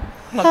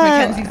 Look,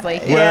 Mackenzie's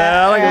like,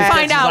 well, we'll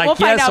find out. Like, we'll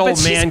find yes, out.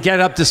 old man, get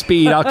up to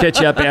speed. I'll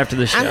catch you up after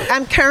the show.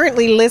 I'm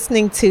currently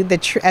listening to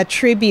a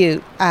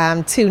tribute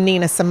to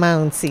Nina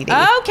Simone CD.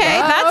 Okay,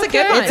 that's a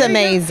good one. It's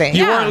amazing.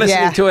 You weren't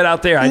listening to it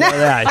out there. I know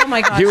that. Oh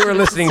my gosh, you were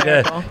listening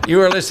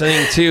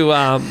to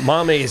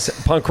Mommy's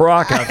punk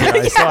rock out there. I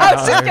was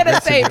just gonna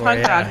say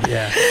punk rock.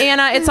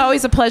 Anna, it's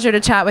always a pleasure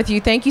to chat with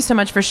you. Thank you so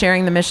much for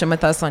sharing the mission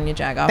with us on your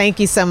Jag Off. Thank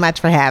you so much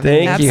for having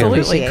me. Thank you.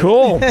 Absolutely.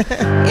 Cool.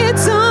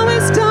 It's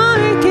always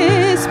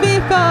darkest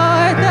before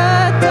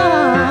the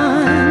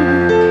dawn.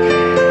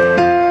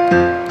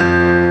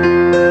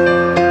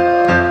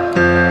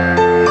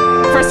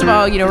 First of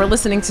all, we're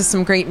listening to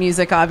some great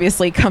music,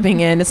 obviously, coming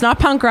in. It's not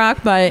punk rock,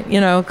 but,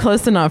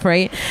 close enough,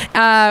 right?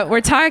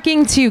 We're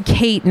talking to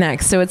Kate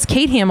next. So it's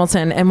Kate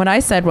Hamilton. And what I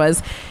said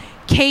was,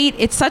 Kate,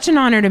 it's such an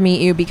honor to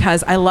meet you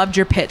because I loved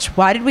your pitch.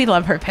 Why did we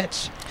love her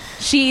pitch?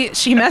 She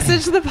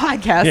messaged the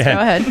podcast. Yeah. Go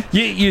ahead.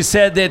 You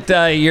said that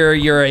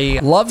you're a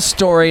love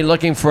story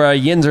looking for a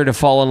yinzer to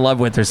fall in love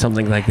with or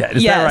something like that.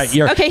 Is that right?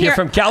 You're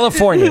from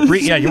California.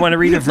 You want to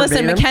read it verbatim?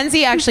 Listen,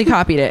 Mackenzie actually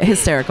copied it.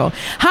 Hysterical.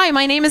 Hi,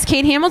 my name is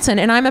Kate Hamilton,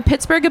 and I'm a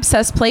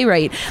Pittsburgh-obsessed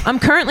playwright. I'm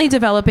currently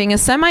developing a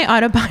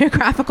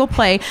semi-autobiographical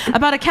play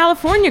about a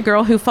California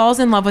girl who falls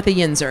in love with a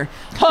yinzer.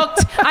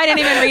 Hooked. I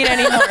didn't even read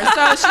anymore,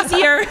 so she's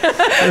here.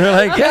 We're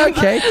like,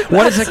 okay.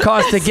 What does it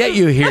cost to get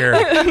you here?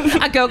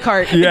 A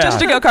go-kart. Yeah.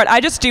 Just a go-kart. I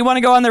just do want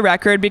to go on the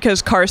record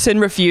because Carson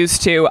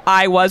refused to.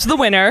 I was the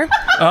winner. Oh!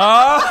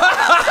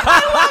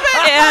 I love it.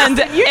 and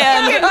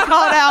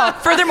called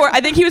out. Furthermore,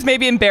 I think he was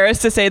maybe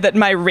embarrassed to say that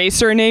my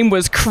racer name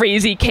was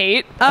Crazy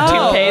Kate.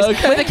 Okay.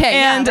 With a K.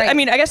 And yeah, right. I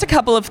mean, I guess a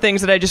couple of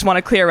things that I just want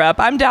to clear up.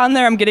 I'm down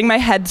there, I'm getting my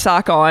head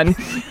sock on.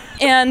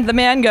 And the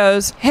man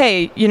goes,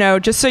 hey,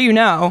 just so you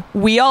know,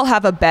 we all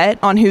have a bet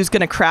on who's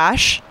going to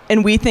crash,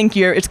 and we think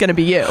it's going to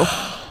be you.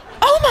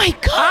 Oh my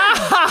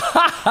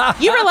God.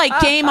 You were like,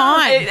 game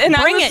on. And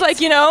Bring I was it.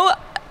 like,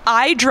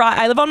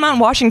 I live on Mount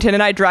Washington,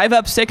 and I drive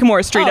up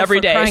Sycamore Street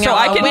every day, so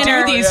I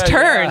can do these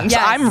turns.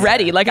 Yes. I'm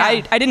ready. Like,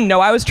 I didn't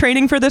know I was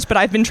training for this, but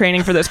I've been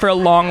training for this for a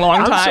long,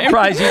 long time. I'm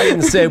surprised you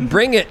didn't say,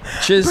 bring it.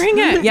 Just Bring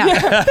it. Yeah.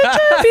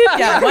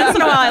 Yeah. Once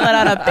in a while, I let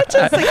out a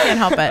bitches. I can't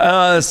help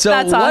it. So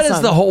That's what is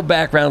awesome. the whole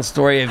background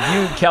story of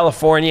you,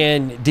 California,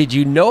 and did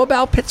you know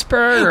about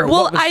Pittsburgh? Or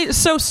Well,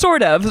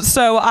 sort of.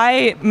 So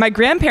my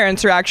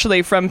grandparents are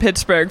actually from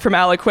Pittsburgh, from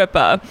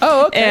Aliquippa.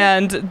 Oh,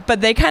 okay. But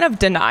they kind of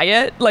deny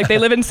it. Like, they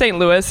live in St.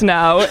 Louis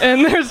now,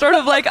 and they're sort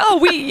of like,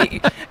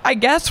 I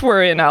guess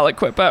we're in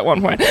Aliquippa at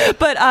one point.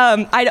 But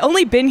I'd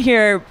only been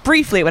here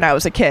briefly when I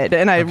was a kid,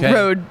 and I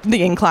rode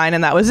the incline,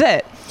 and that was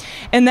it.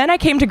 And then I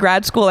came to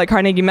grad school at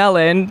Carnegie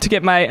Mellon to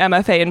get my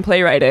MFA in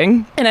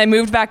playwriting, and I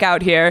moved back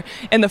out here.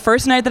 And the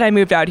first night that I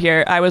moved out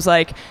here, I was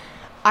like,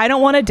 I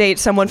don't want to date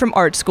someone from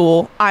art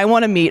school. I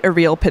want to meet a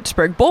real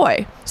Pittsburgh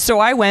boy. So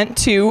I went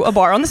to a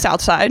bar on the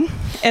South Side,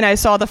 and I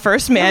saw the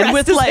first man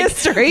with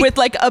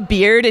like a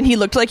beard, and he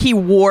looked like he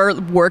wore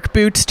work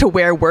boots to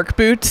wear work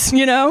boots,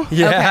 Yeah.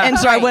 Okay. And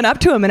so I went up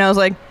to him, and I was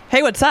like,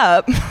 hey, what's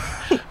up?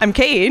 I'm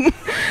Kate.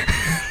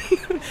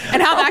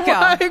 And how'd that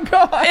go? My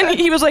God. And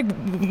he was like,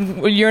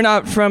 you're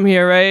not from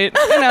here, right?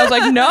 And I was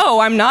like, no,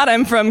 I'm not.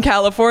 I'm from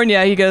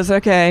California. He goes,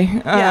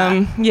 okay.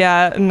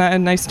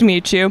 Nice to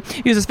meet you.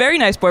 He was this very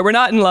nice boy. We're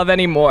not in love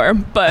anymore,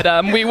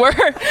 but we were.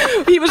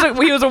 He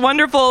was a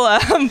wonderful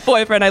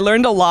boyfriend. I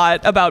learned a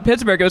lot about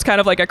Pittsburgh. It was kind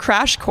of like a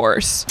crash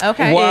course.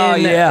 Okay. Wow,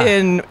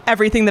 in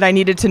everything that I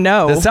needed to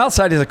know. The South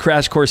Side is a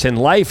crash course in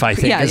life, I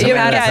think. Yeah, as a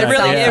matter of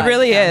fact. it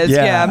really is.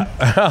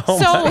 Yeah.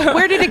 So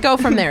where did it go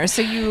from there?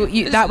 So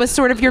you that was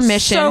sort of your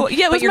mission. So,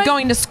 yeah, it but was you're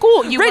going to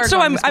school.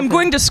 I'm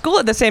going to school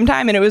at the same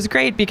time, and it was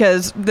great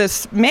because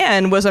this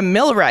man was a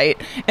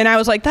millwright, and I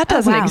was like, that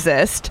doesn't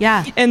exist.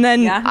 Yeah. And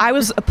then I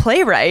was a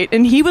playwright,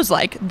 and he was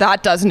like,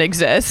 that doesn't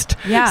exist.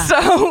 Yeah.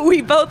 So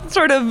we both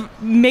sort of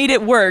made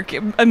it work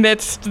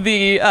amidst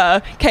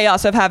the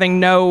chaos of having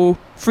no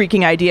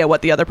freaking idea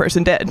what the other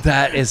person did.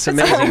 That is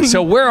amazing.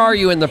 So where are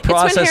you in the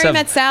process It's when Harry of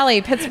met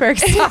Sally, Pittsburgh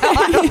style.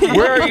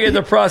 where are you in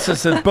the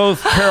process of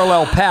both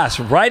parallel paths,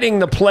 writing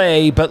the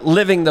play but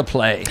living the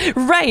play?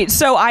 Right.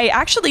 So I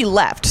actually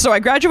left. So I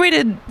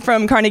graduated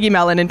from Carnegie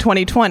Mellon in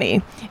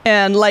 2020.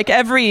 And like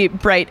every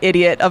bright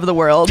idiot of the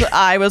world,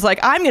 I was like,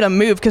 I'm going to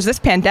move because this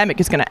pandemic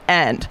is going to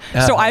end.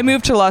 So I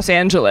moved to Los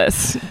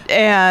Angeles,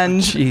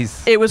 and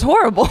it was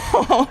horrible.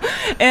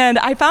 And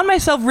I found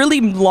myself really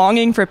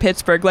longing for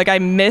Pittsburgh. Like, I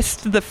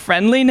missed the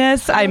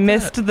friendliness. I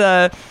missed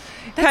the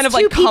kind of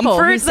like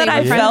comfort that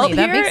I felt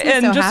here,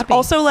 and just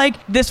also like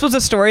this was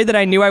a story that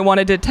I knew I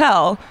wanted to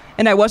tell,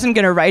 and I wasn't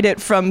going to write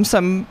it from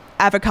some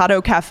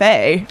avocado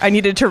cafe. I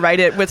needed to write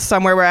it with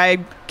somewhere where I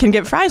can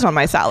get fries on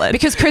my salad.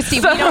 Because Christy,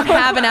 we don't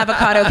have an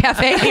avocado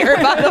cafe here,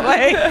 by the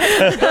way.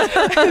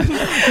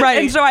 Right.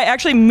 And so I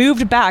actually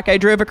moved back. I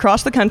drove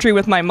across the country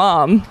with my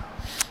mom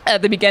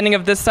at the beginning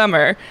of this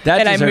summer.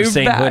 That and I deserves moved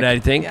sainthood, back. I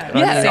think.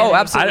 Yeah. Oh,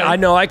 absolutely. I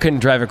know I couldn't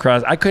drive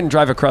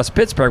across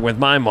Pittsburgh with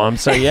my mom.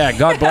 So yeah,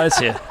 God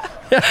bless you.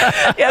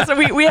 Yeah, so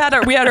we had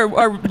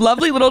our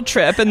lovely little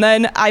trip, and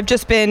then I've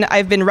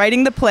been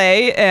writing the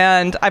play,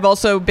 and I've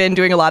also been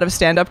doing a lot of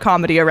stand-up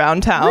comedy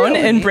around town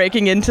and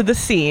breaking into the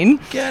scene.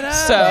 Get out.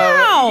 So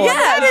Wow,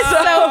 that is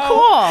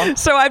so cool.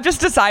 So I've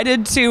just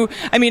decided to.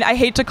 I mean, I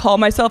hate to call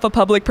myself a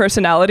public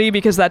personality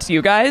because that's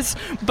you guys,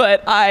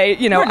 but I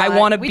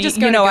want to be. We just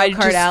go to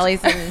go-kart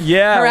alleys and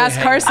harass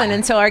Carson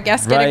until our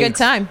guests get a good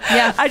time.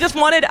 Yeah,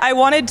 I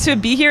wanted to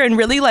be here and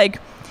really like.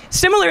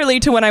 Similarly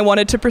to when I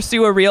wanted to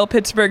pursue a real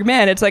Pittsburgh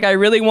man, it's like I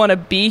really want to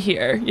be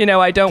here.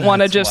 I don't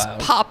want to just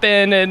pop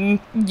in and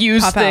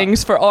use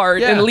things for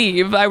art and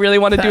leave. I really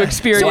want to do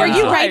experience. So are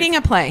you writing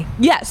a play?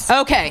 Yes.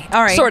 Okay.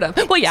 All right. Sort of.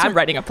 Well, yeah, I'm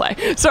writing a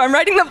play. So I'm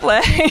writing the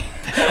play.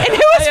 And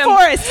who is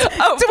Forrest?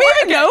 Do we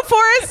even know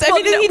Forrest? I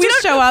mean, did he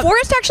just show up?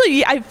 Forrest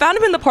actually, I found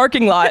him in the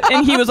parking lot,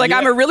 and he was like,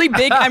 I'm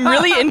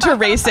really into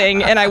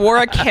racing, and I wore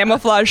a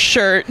camouflage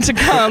shirt to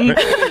come.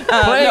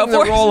 Playing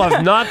the role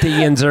of not the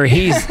Yinzer,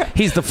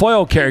 he's the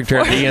foil character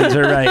of the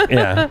Yinzer, right?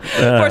 Yeah.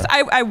 Of course,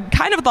 I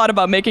kind of thought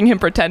about making him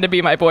pretend to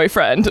be my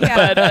boyfriend,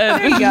 but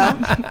there you go.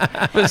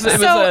 it was a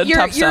tough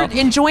you're sell.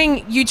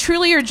 enjoying. You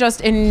truly are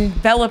just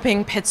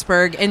enveloping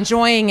Pittsburgh,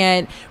 enjoying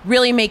it,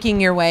 really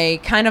making your way,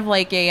 kind of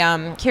like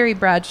a Carrie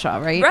Bradshaw,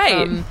 right?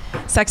 Right. From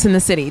Sex and the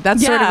City.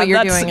 That's sort of what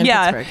you're doing in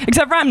Pittsburgh.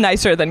 Except for I'm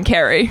nicer than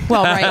Carrie.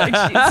 Well, right.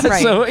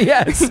 Right. So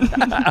yes,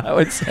 I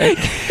would say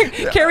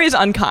Carrie's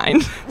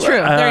unkind. True.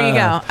 There you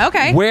go.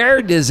 Okay.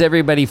 Where does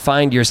everybody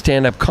find your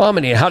stand-up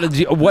comedy? How did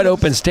you? what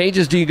open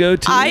stages do you go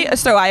to?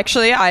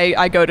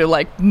 I go to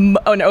like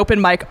an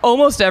open mic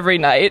almost every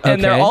night,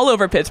 and they're all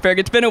over Pittsburgh.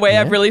 It's been a way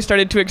I've really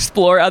started to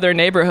explore other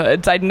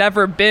neighborhoods. I'd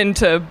never been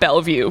to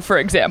Bellevue, for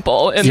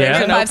example, and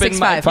there's an open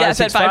mic. Yes,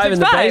 at 565 in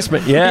the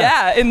basement.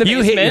 Yeah, in the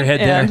basement. You hit your head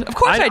there. Of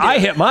course I do. I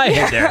hit my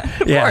head there.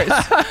 Of course.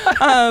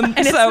 And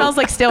it smells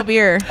like stale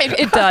beer.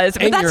 It does.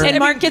 But and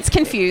Mark gets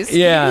confused.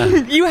 Yeah.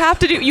 You have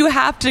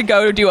to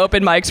go do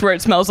open mics where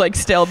it smells like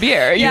stale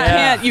beer.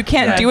 You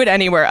can't do it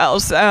anywhere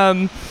else.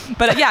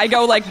 But yeah, I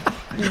go like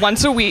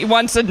once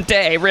a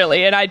day,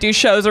 really, and I do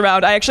shows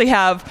around. I actually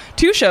have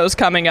 2 shows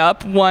coming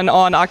up. One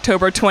on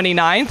October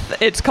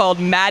 29th. It's called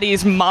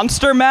Maddie's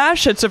Monster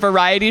Mash. It's a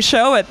variety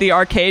show at the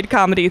Arcade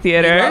Comedy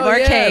Theater.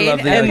 Arcade.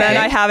 And then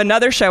I have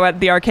another show at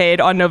the Arcade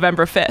on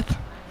November 5th.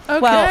 Okay.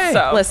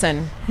 Well,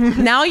 listen,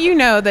 now you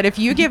know that if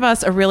you give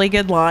us a really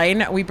good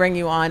line, we bring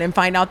you on and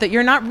find out that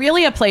you're not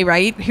really a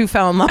playwright who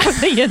fell in love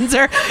with the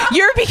Yinzer.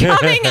 You're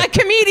becoming a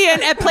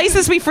comedian at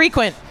places we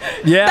frequent.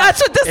 Yeah. That's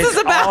what this is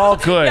about. All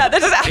good. Yeah,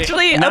 this is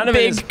actually a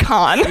big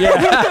con.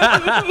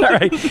 Yeah. All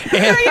right.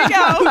 There you go.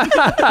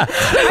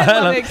 I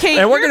love it. Kate,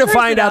 and we're going to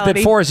find out that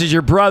Forrest is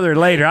your brother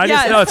later. I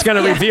just know it's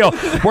going to reveal.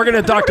 We're going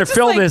to Dr.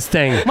 Phil this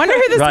thing. Wonder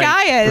who this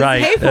guy is.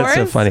 Right. Hey, Forrest. That's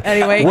so funny.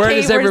 Anyway, where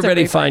Kate, does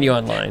everybody find you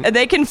online?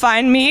 They can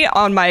find me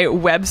on my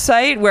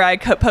website where I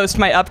post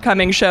my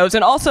upcoming shows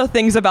and also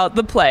things about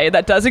the play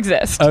that does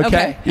exist.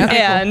 Okay.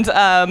 And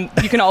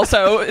you can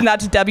also, and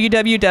that's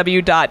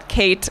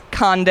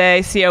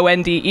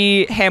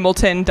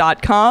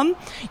www.kateconde.hamilton.com.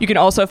 You can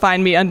also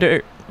find me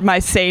under my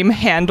same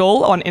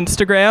handle on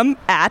Instagram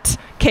at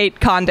Kate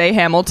Conde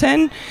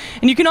Hamilton.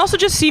 And you can also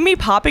just see me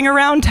popping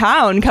around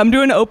town. Come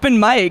to an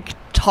open mic.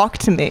 Talk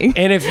to me.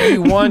 And if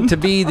you want to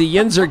be the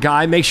Yinzer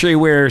guy, make sure you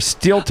wear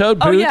steel-toed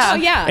boots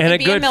and a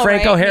good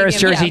Franco Harris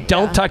jersey.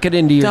 Don't tuck it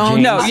into your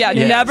jeans.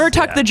 Never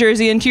tuck the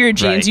jersey into your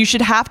jeans. Right. You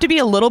should have to be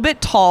a little bit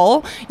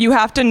tall. You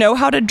have to know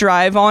how to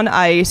drive on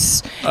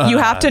ice. You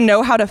have to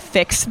know how to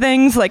fix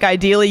things. Like,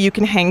 ideally, you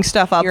can hang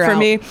stuff up for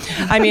me.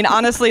 I mean,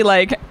 honestly,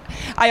 like,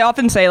 I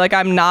often say, like,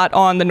 I'm not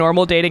on the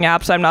normal dating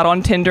apps. I'm not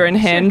on Tinder and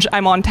Hinge.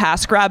 I'm on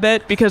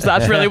TaskRabbit because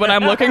that's really what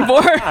I'm looking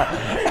for.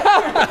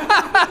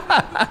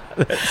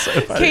 That's so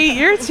funny. Kate,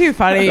 you're too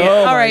funny.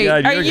 Oh All right.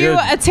 God, are you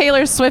a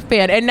Taylor Swift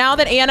fan? And now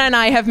that Anna and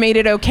I have made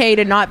it okay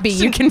to not be,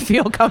 you can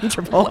feel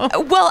comfortable.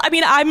 Well, I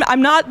mean,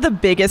 I'm not the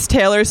biggest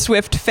Taylor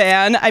Swift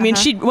fan. I mean,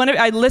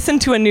 I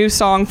listened to a new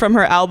song from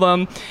her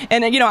album,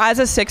 and as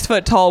a 6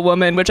 foot tall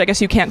woman, which I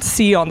guess you can't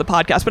see on the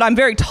podcast, but I'm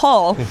very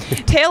tall.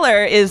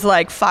 Taylor is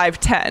like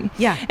 5'10".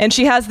 Yeah. And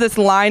she has this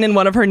line in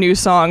one of her new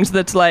songs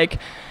that's like,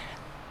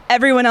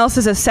 everyone else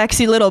is a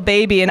sexy little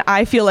baby and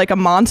I feel like a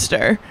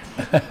monster.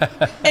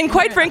 And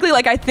quite frankly,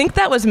 like, I think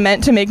that was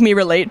meant to make me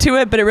relate to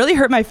it, but it really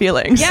hurt my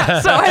feelings.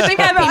 Yeah. So I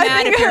think I'm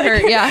mad if you're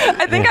hurt. Yeah.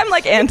 I think I'm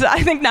like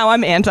I think now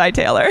I'm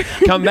anti-Taylor.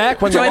 Come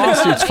back when the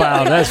lawsuit's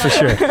filed, that's for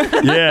sure.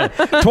 Yeah.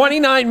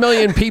 29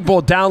 million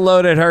people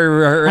downloaded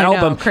her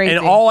album, crazy.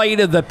 and all 8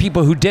 of the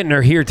people who didn't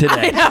are here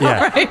today.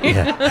 I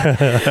know,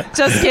 right?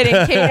 Just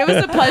kidding, Kate. It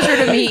was a pleasure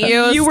to meet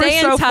you. You were Stay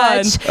in so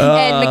touch. fun.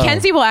 And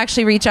Mackenzie will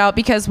actually reach out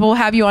because we'll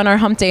have you on our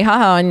Hump Day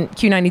Haha on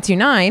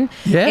Q92.9.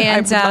 Yeah, and I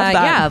would love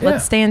that.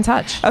 let's stay in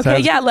touch.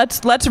 Okay,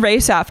 let's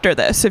race after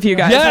this if you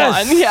guys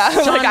Yes. want. Yeah,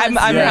 John, like I'm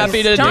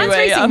happy to John's do it.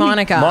 racing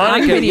Monica. I'm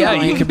Monica,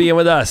 videoing. you could be in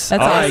with us.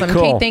 That's all awesome. Right,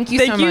 cool. Kate, thank you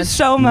so much. Thank you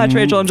so much,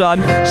 Rachel and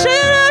John.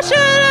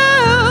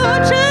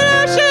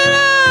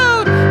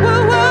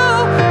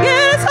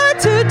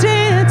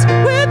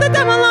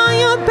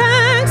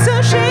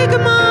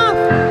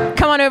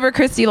 Come on over,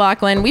 Christy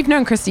Lachlan. We've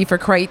known Christy for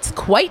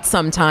quite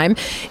some time.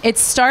 It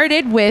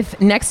started with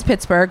Next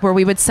Pittsburgh, where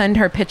we would send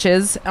her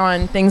pitches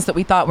on things that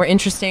we thought were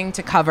interesting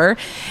to cover.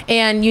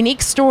 And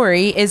unique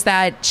story is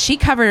that she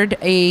covered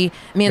a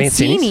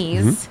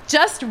Mancini's.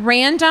 Just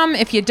random.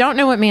 If you don't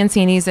know what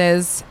Mancini's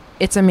is,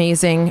 it's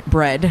amazing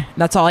bread.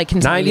 That's all I can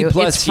tell you. 90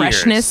 plus its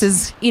freshness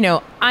is,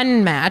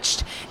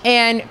 unmatched.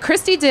 And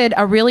Christy did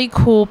a really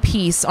cool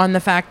piece on the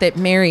fact that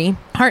Mary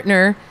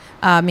Hartner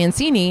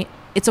Mancini,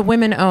 it's a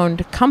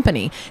women-owned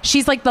company.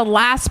 She's like the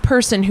last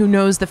person who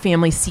knows the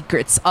family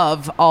secrets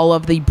of all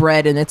of the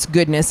bread and its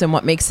goodness and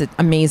what makes it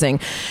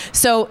amazing.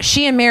 So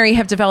she and Mary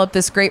have developed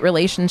this great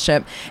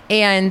relationship.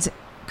 And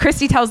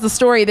Christy tells the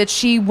story that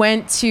she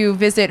went to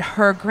visit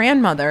her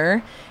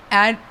grandmother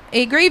at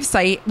a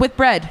gravesite with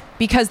bread,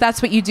 because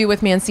that's what you do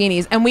with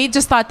Mancini's. And we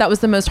just thought that was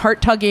the most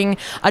heart-tugging,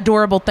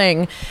 adorable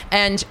thing.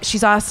 And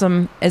she's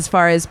awesome as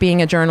far as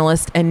being a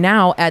journalist and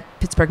now at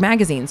Pittsburgh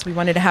Magazines. We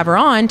wanted to have her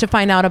on to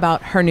find out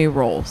about her new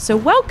role. So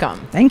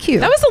welcome. Thank you.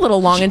 That was a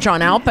little long and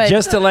drawn out, but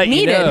just to let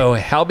needed. you know,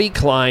 Halby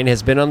Klein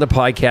has been on the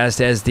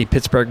podcast as the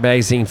Pittsburgh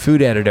Magazine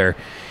food editor.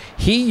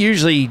 He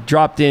usually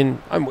dropped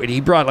in, he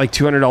brought like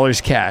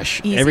 $200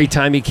 cash every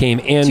time he came,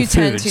 and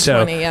 210, food. 220,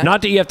 So yeah.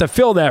 not that you have to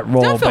fill that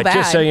role, Don't feel but just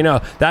bad. so you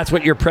know, that's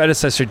what your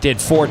predecessor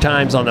did 4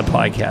 times on the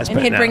podcast. And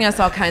but he'd no. bring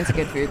us all kinds of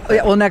good food.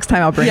 Yeah, well, next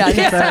time I'll bring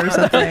pizza or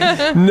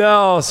something.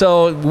 No,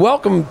 so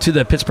welcome to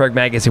the Pittsburgh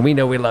Magazine. We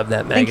know we love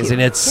that magazine.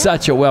 It's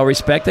such a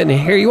well-respected, and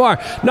here you are.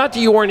 Not that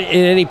you weren't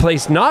in any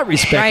place not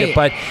respected, Right.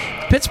 but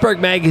Pittsburgh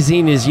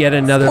Magazine is yet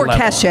another More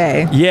level.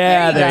 cachet.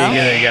 Yeah,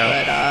 there you go.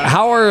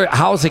 But,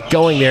 how's it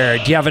going there?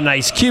 Do you have a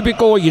nice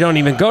cubicle? You don't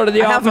even go to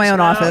the I office? have my own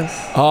now? office.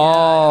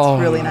 Oh,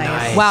 it's really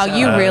nice. Wow,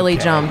 you really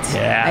jumped.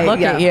 Yeah.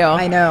 Look at you.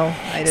 I know.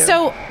 I do.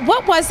 So,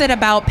 what was it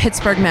about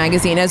Pittsburgh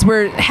Magazine, as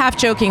we're half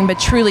joking but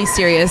truly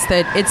serious,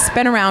 that it's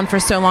been around for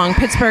so long?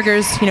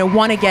 Pittsburghers,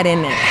 want to get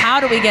in it.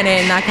 How do we get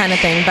in? That kind of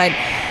thing. But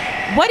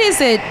what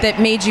is it that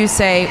made you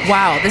say,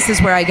 wow, this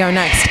is where I go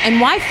next? And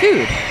why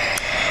food?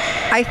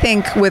 I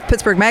think with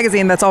Pittsburgh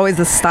Magazine, that's always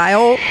the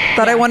style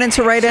that I wanted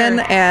to write in,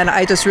 and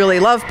I just really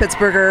love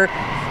Pittsburgher.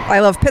 I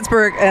love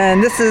Pittsburgh,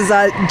 and this is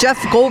Jeff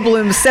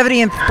Goldblum's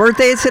 70th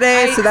birthday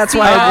today, so that's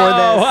why I wore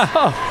this.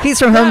 Wow. He's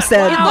from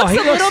Homestead. It looks he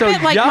a looks little so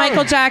bit like young.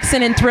 Michael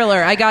Jackson in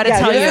Thriller, I gotta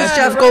tell you. This is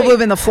Jeff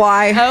Goldblum in The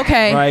Fly.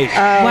 Okay. Right.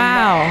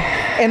 Wow.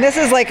 And this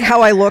is like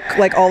how I look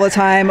like all the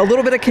time. A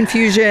little bit of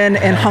confusion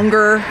and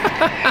hunger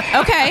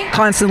Okay.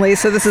 constantly.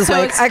 So this is So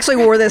like, it's- I actually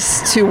wore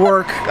this to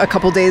work a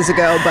couple days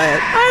ago, but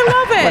I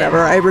love it.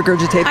 whatever. I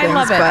regurgitate things. I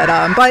love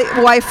it. But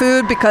why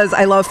food? Because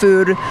I love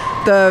food.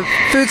 The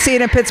food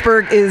scene in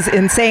Pittsburgh is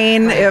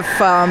insane. If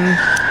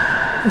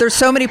there's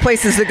so many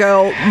places to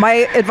go,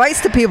 my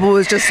advice to people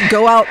is just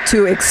go out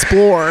to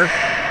explore.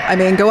 I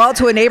mean, go out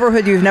to a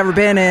neighborhood you've never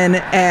been in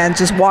and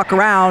just walk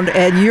around,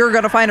 and you're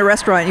going to find a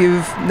restaurant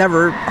you've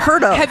never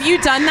heard of. Have you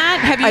done that?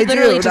 Have you I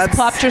literally do. just That's-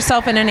 plopped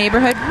yourself in a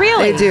neighborhood?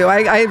 Really? I do.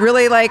 I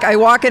really I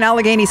walk in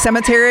Allegheny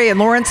Cemetery in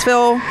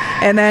Lawrenceville,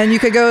 and then you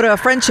could go to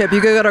Friendship,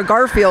 you could go to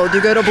Garfield, you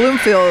go to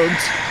Bloomfield.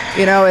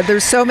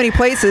 There's so many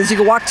places. You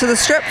could walk to the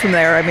Strip from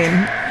there. I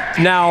mean,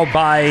 Now,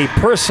 by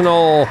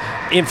personal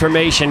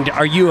information,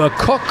 are you a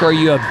cook? Are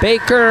you a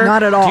baker?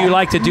 Not at all. Do you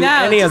like to do No,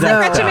 any of just that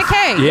like Reggie stuff?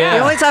 McKay. Yeah.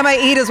 the only time I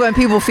eat is when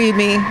people feed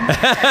me.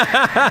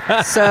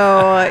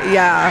 So,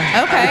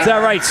 yeah. Okay. Is that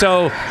right?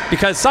 So,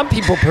 because some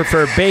people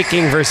prefer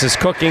baking versus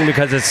cooking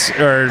because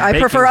I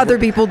prefer other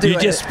people do You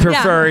it. just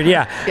prefer,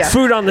 Yeah.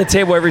 food on the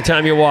table every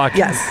time you walk.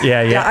 Yes.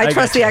 Yeah. I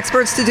trust the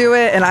experts to do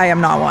it, and I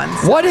am not one.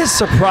 What has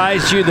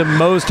surprised you the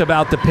most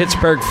about the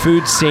Pittsburgh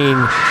food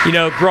scene?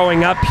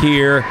 Growing up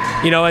here,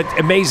 it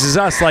amazes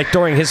us. Like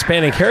during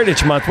Hispanic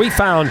Heritage Month, we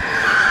found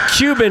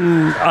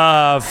Cuban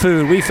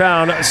food. We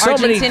found so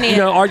many,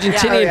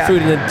 Argentinian Yeah.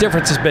 food and the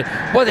differences. But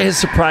what has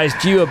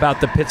surprised you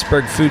about the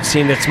Pittsburgh food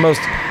scene that's most,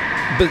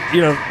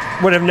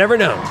 would have never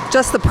known?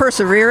 Just the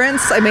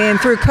perseverance. I mean,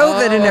 through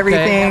COVID and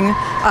everything,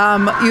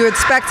 you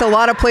expect a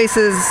lot of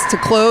places to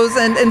close,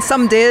 and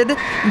some did,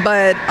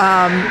 but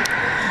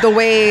the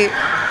way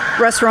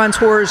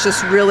restaurateurs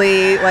just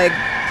really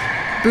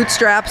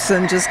bootstraps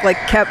and just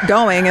kept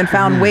going and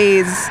found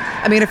ways.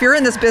 I mean, if you're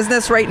in this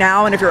business right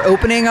now and if you're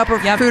opening up a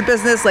food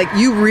business,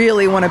 you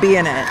really want to be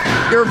in it.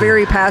 You're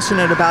very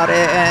passionate about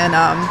it, and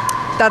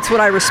that's what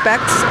I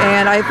respect.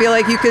 And I feel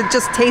like you could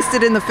just taste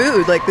it in the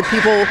food. The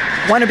people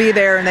want to be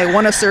there and they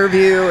want to serve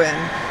you,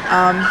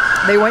 and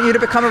they want you to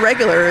become a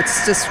regular.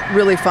 It's just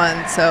really fun.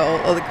 So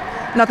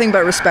nothing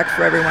but respect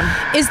for everyone.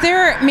 Is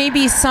there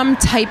maybe some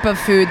type of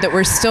food that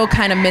we're still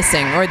kind of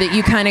missing, or that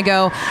you kind of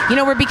go,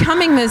 we're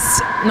becoming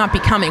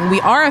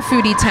we are a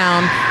foodie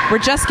town. We're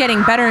just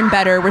getting better and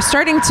better. We're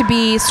starting to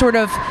be sort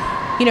of,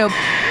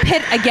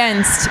 pit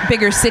against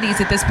bigger cities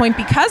at this point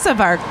because of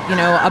our,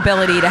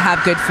 ability to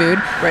have good food.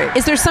 Right.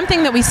 Is there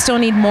something that we still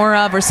need more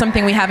of, or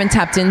something we haven't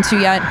tapped into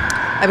yet?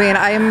 I mean,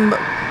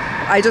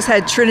 I just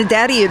had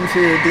Trinidadian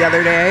food the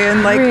other day, and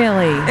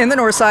Really? in the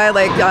north side,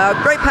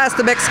 right past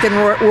the Mexican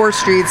war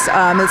streets.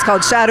 It's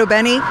called Shadow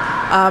Benny.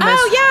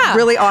 It's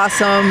really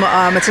awesome.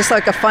 It's just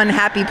a fun,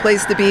 happy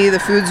place to be. The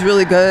food's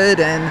really good,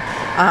 and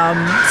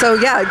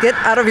get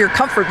out of your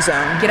comfort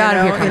zone. Get out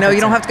of your comfort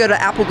You don't zone. have to go to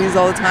Applebee's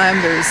all the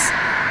time. There's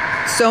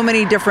so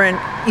many different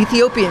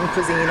Ethiopian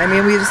cuisine. I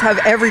mean, we just have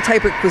every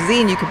type of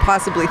cuisine you could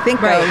possibly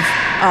think Right. of,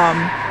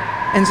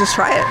 and just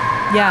try it.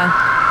 Yeah.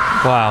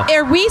 Wow.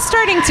 Are we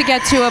starting to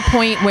get to a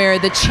point where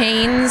the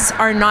chains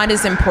are not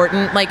as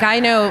important? I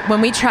know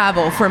when we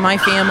travel for my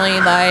family,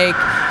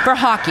 for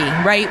hockey,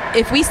 right?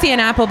 If we see an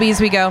Applebee's,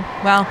 we go,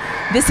 well,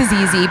 this is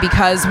easy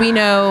because we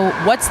know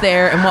what's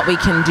there and what we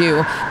can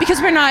do, because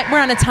we're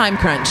on a time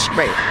crunch.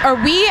 Right. Are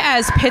we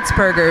as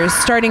Pittsburghers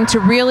starting to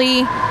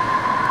really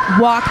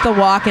walk the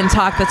walk and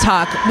talk the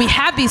talk? We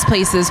have these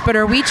places, but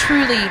are we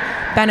truly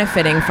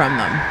benefiting from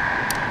them?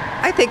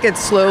 I think it's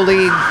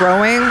slowly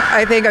growing.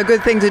 I think a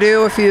good thing to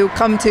do if you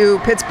come to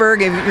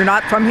Pittsburgh and you're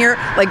not from here,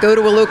 go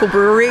to a local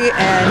brewery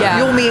and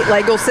you'll meet,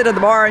 you'll sit at the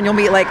bar and you'll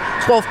meet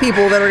 12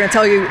 people that are going to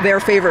tell you their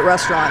favorite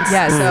restaurants.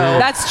 Yes, So,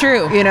 that's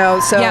true.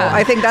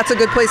 I think that's a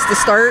good place to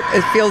start.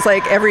 It feels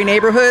like every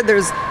neighborhood,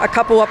 there's a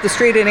couple up the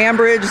street in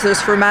Ambridge. There's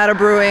Fermata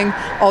Brewing.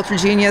 Ultra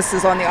Genius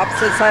is on the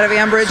opposite side of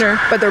Ambridge. Sure.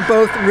 But they're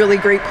both really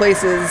great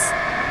places,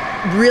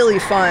 really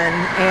fun.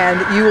 And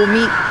you will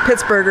meet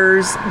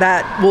Pittsburghers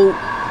that will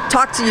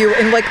talk to you,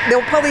 and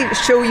they'll probably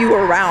show you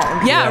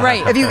around. Yeah,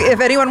 right. If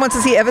anyone wants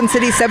to see Evans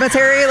City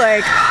Cemetery,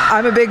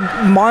 I'm a big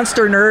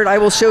monster nerd. I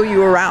will show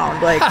you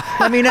around.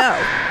 Let me know.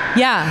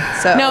 Yeah.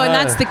 So- No, and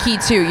that's the key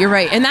too. You're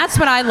right. And that's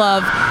what I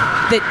love.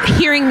 that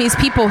hearing these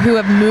people who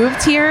have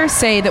moved here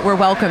say that we're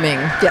welcoming.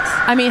 Yes.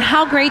 I mean,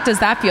 how great does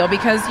that feel?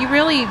 Because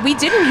we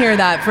didn't hear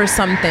that for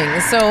some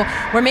things. So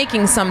we're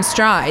making some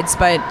strides,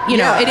 but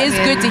it is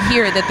good to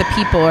hear that the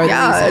people are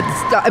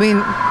the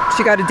reason.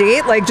 She got a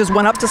date, like just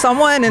went up to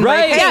someone and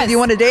like, hey, do you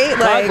want a date?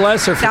 God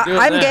bless her for doing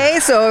I'm that. gay,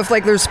 so if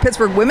like there's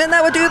Pittsburgh women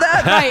that would do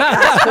that,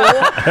 that's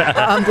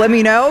cool. Let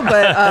me know.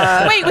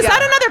 But wait, was that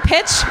another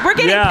pitch? We're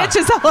getting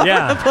pitches all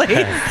over the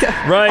place.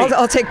 Right.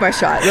 I'll take my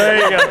shot. There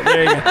you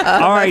go.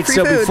 All right.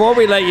 So before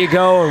we let you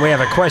go, and we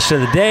have a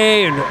question of the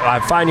day, and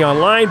I find you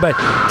online, but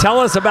tell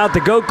us about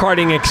the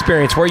go-karting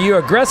experience. Were you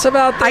aggressive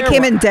out there? I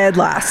came in dead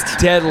last.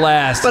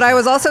 But I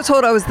was also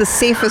told I was the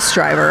safest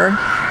driver,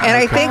 and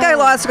I think I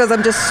lost because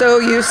I'm just so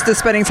used to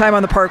spending time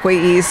on the Parkway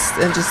East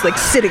and just like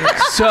sitting there.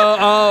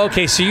 So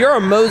you're a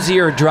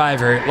Mosier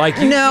driver, like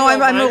you. No,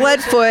 I'm a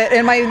Leadfoot,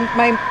 and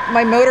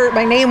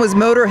my name was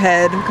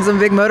Motorhead because I'm a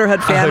big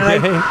Motorhead fan.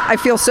 Okay. And I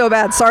feel so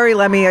bad. Sorry,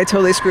 Lemmy, I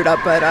totally screwed up,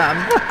 but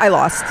I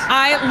lost.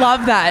 I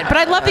love that, but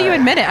I love that you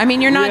admit it. I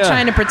mean, you're not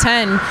trying to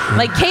pretend.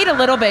 Like Kate a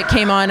little bit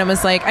came on and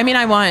was like, I mean,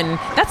 I won.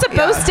 That's a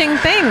boasting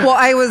thing. Well,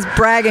 I was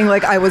bragging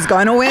like I was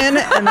gonna win,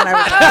 and then I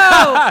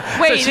was.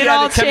 Wait, it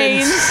all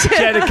changed. She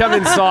had to come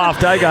in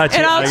soft. I got you.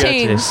 It all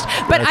changed.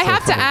 But I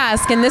have to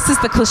ask, and this is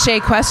the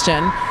cliche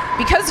question,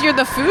 because you're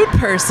the food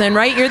person,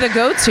 right? You're the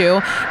go-to.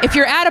 If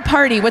you're at a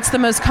party, what's the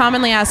most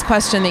commonly asked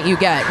question that you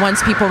get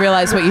once people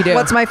realize what you do?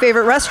 What's my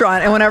favorite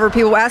restaurant? And whenever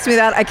people ask me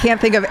that, I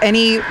can't think of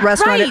any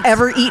restaurant I've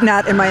ever eaten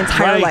at in my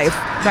entire life.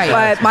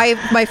 Right. But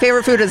my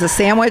favorite food is a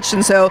sandwich,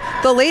 and so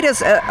the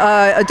latest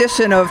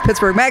edition of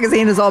Pittsburgh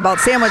Magazine is all about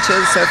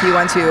sandwiches. So if you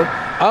want to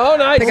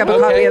pick up a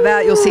copy of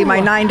that, you'll see my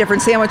 9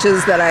 different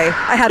sandwiches that I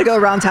had to go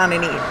around town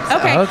and eat. So.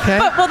 Okay.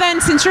 But, well, then,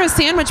 since you're a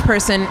sandwich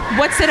person,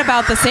 what's it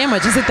about the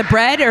sandwich? Is it the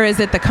bread, or is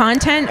it the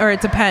content, or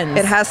it depends?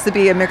 It has to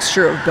be a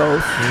mixture of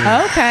both.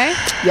 Okay.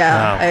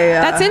 Yeah. Wow.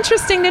 That's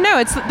interesting to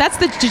know. That's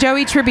the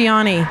Joey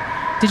Tribbiani.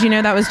 Did you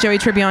know that was Joey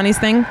Tribbiani's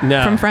thing?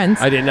 No. From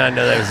Friends? I did not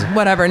know that was.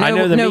 Whatever. I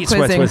know the meat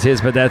sweats was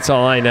his, but that's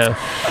all I know.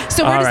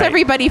 So where does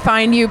everybody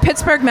find you?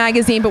 Pittsburgh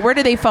Magazine, but where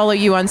do they follow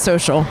you on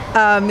social?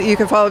 You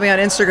can follow me on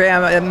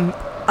Instagram. I'm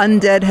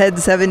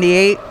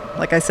UndeadHead78.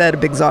 Like I said, a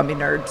big zombie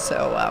nerd.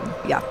 So,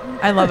 yeah.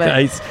 I love it.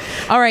 Nice.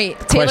 All right,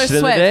 Taylor Question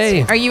of the day.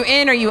 Swift. Are you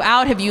in? Are you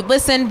out? Have you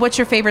listened? What's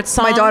your favorite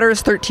song? My daughter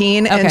is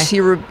 13, and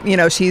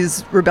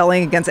she's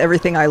rebelling against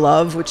everything I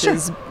love, which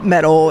is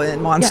metal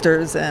and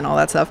monsters and all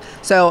that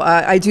stuff. So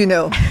I do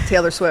know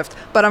Taylor Swift,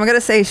 but I'm gonna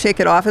say "Shake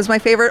It Off" is my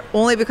favorite,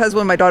 only because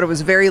when my daughter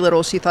was very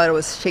little, she thought it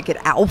was "Shake It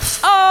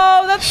Alf."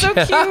 Oh, that's so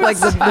cute. Like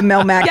the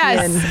Mel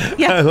Makian.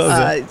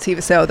 Yes.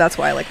 TV. So that's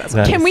why I like that song.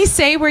 Nice. Can we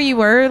say where you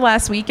were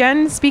last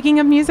weekend? Speaking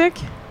of music,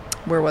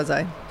 where was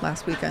I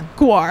last weekend?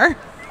 Guar.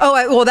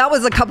 Oh, that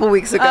was a couple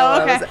weeks ago.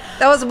 Oh, okay.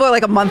 That was more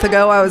like a month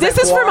ago. This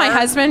is for my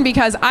husband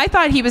because I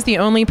thought he was the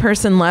only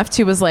person left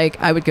who was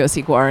like, I would go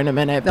see Guar in a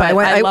minute. But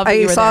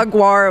I saw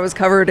Guar. I was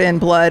covered in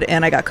blood,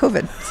 and I got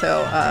COVID.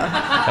 So,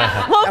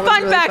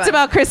 fun fact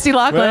about Christy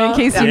Lachlan, in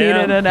case you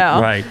needed to know.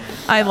 Right.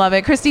 I love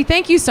it. Christy,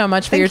 thank you so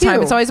much for your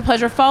time. It's always a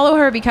pleasure. Follow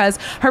her because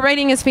her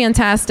writing is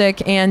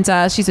fantastic, and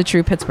she's a a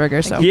true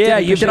Pittsburgher. So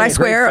yeah, did I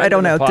swear? I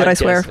don't know. Did I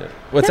swear?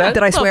 What's that?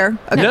 Did I swear?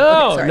 Okay.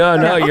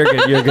 No, you're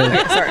good. You're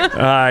good. Sorry. All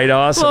right,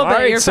 awesome. All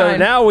right, so fine.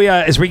 now we,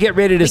 as we get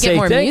ready to say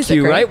thank music,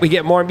 you, right? We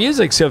get more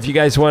music. So if you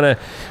guys want to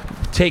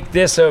take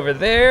this over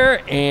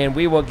there, and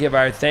we will give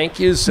our thank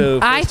yous. So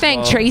I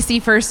thank Tracy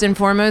first and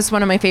foremost,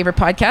 one of my favorite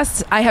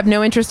podcasts. I have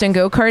no interest in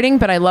go-karting,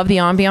 but I love the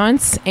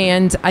ambiance,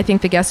 and I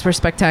think the guests were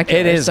spectacular.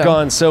 It has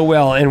gone so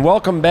well. And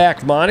welcome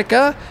back,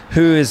 Monica,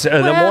 who is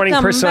the morning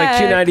person on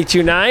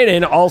Q92.9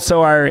 and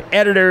also our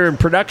editor and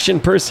production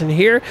person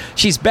here.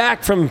 She's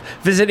back from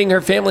visiting her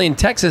family in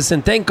Texas,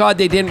 and thank God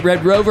they didn't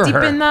Red Rover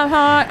her. Deep in the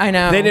heart. I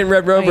know. They didn't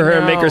Red Rover her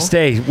and make her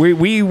stay.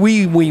 We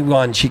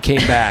won. She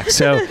came back.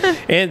 So,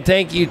 and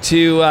thank you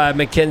to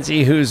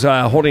Mackenzie, who's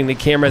holding the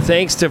camera.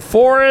 Thanks to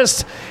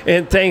Forrest,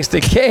 and thanks to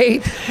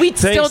Kate. We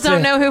still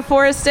don't know who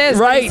Forrest is.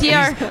 Right.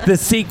 He's the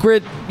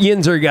secret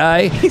Yinzer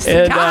guy. He's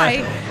the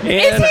guy.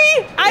 Is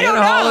he? I don't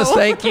know. Hollis,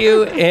 thank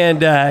you.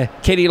 And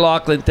Katie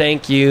Lachlan,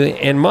 thank you.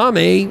 And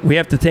Mommy, we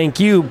have to thank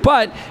you.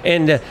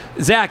 And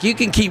Zach, you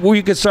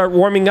can start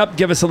warming up,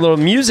 give us a little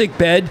music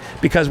bed,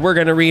 because we're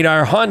going to read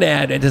our Honda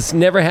ad. It has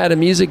never had a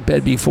music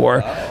bed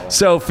before.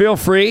 So feel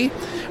free.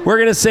 We're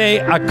going to say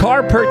a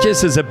car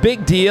purchase is a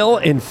big deal,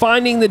 and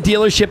finding the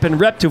dealership and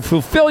rep to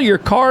fulfill your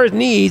car's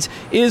needs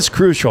is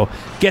crucial.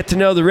 Get to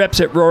know the reps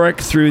at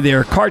Rorick through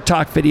their Car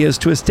Talk videos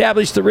to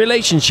establish the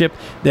relationship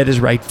that is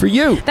right for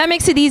you. That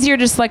makes it easier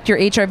to select your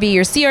HRV,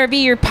 your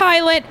CRV, your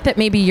Pilot, that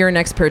may be your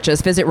next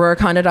purchase. Visit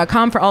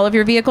RorickHonda.com for all of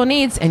your vehicle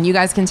needs, and you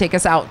guys can take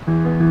us out.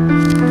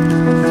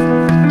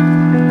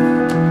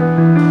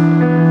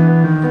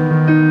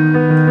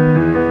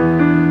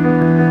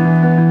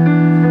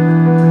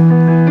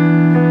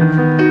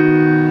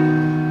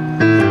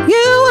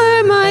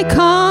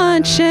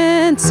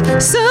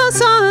 So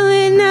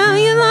solid, now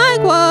you're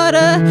like water,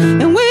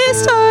 and we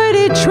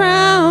started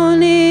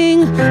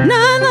drowning.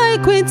 Not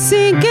like we'd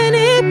sink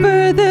any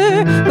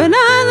further, but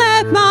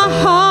I let my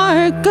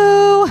heart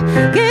go.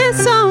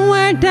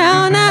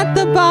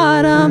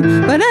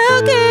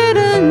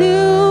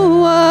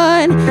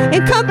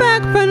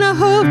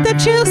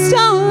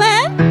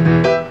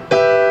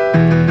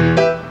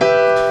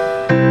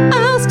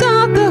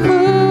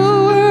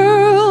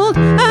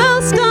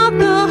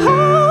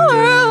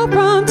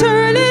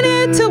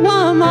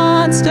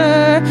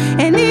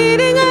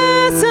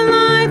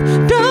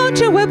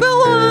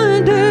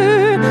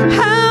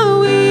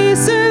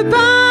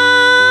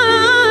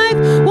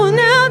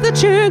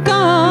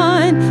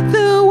 on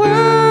through